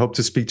again. I hope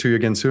to speak to you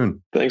again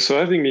soon. Thanks for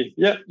having me.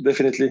 Yeah,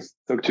 definitely.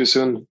 Talk to you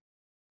soon.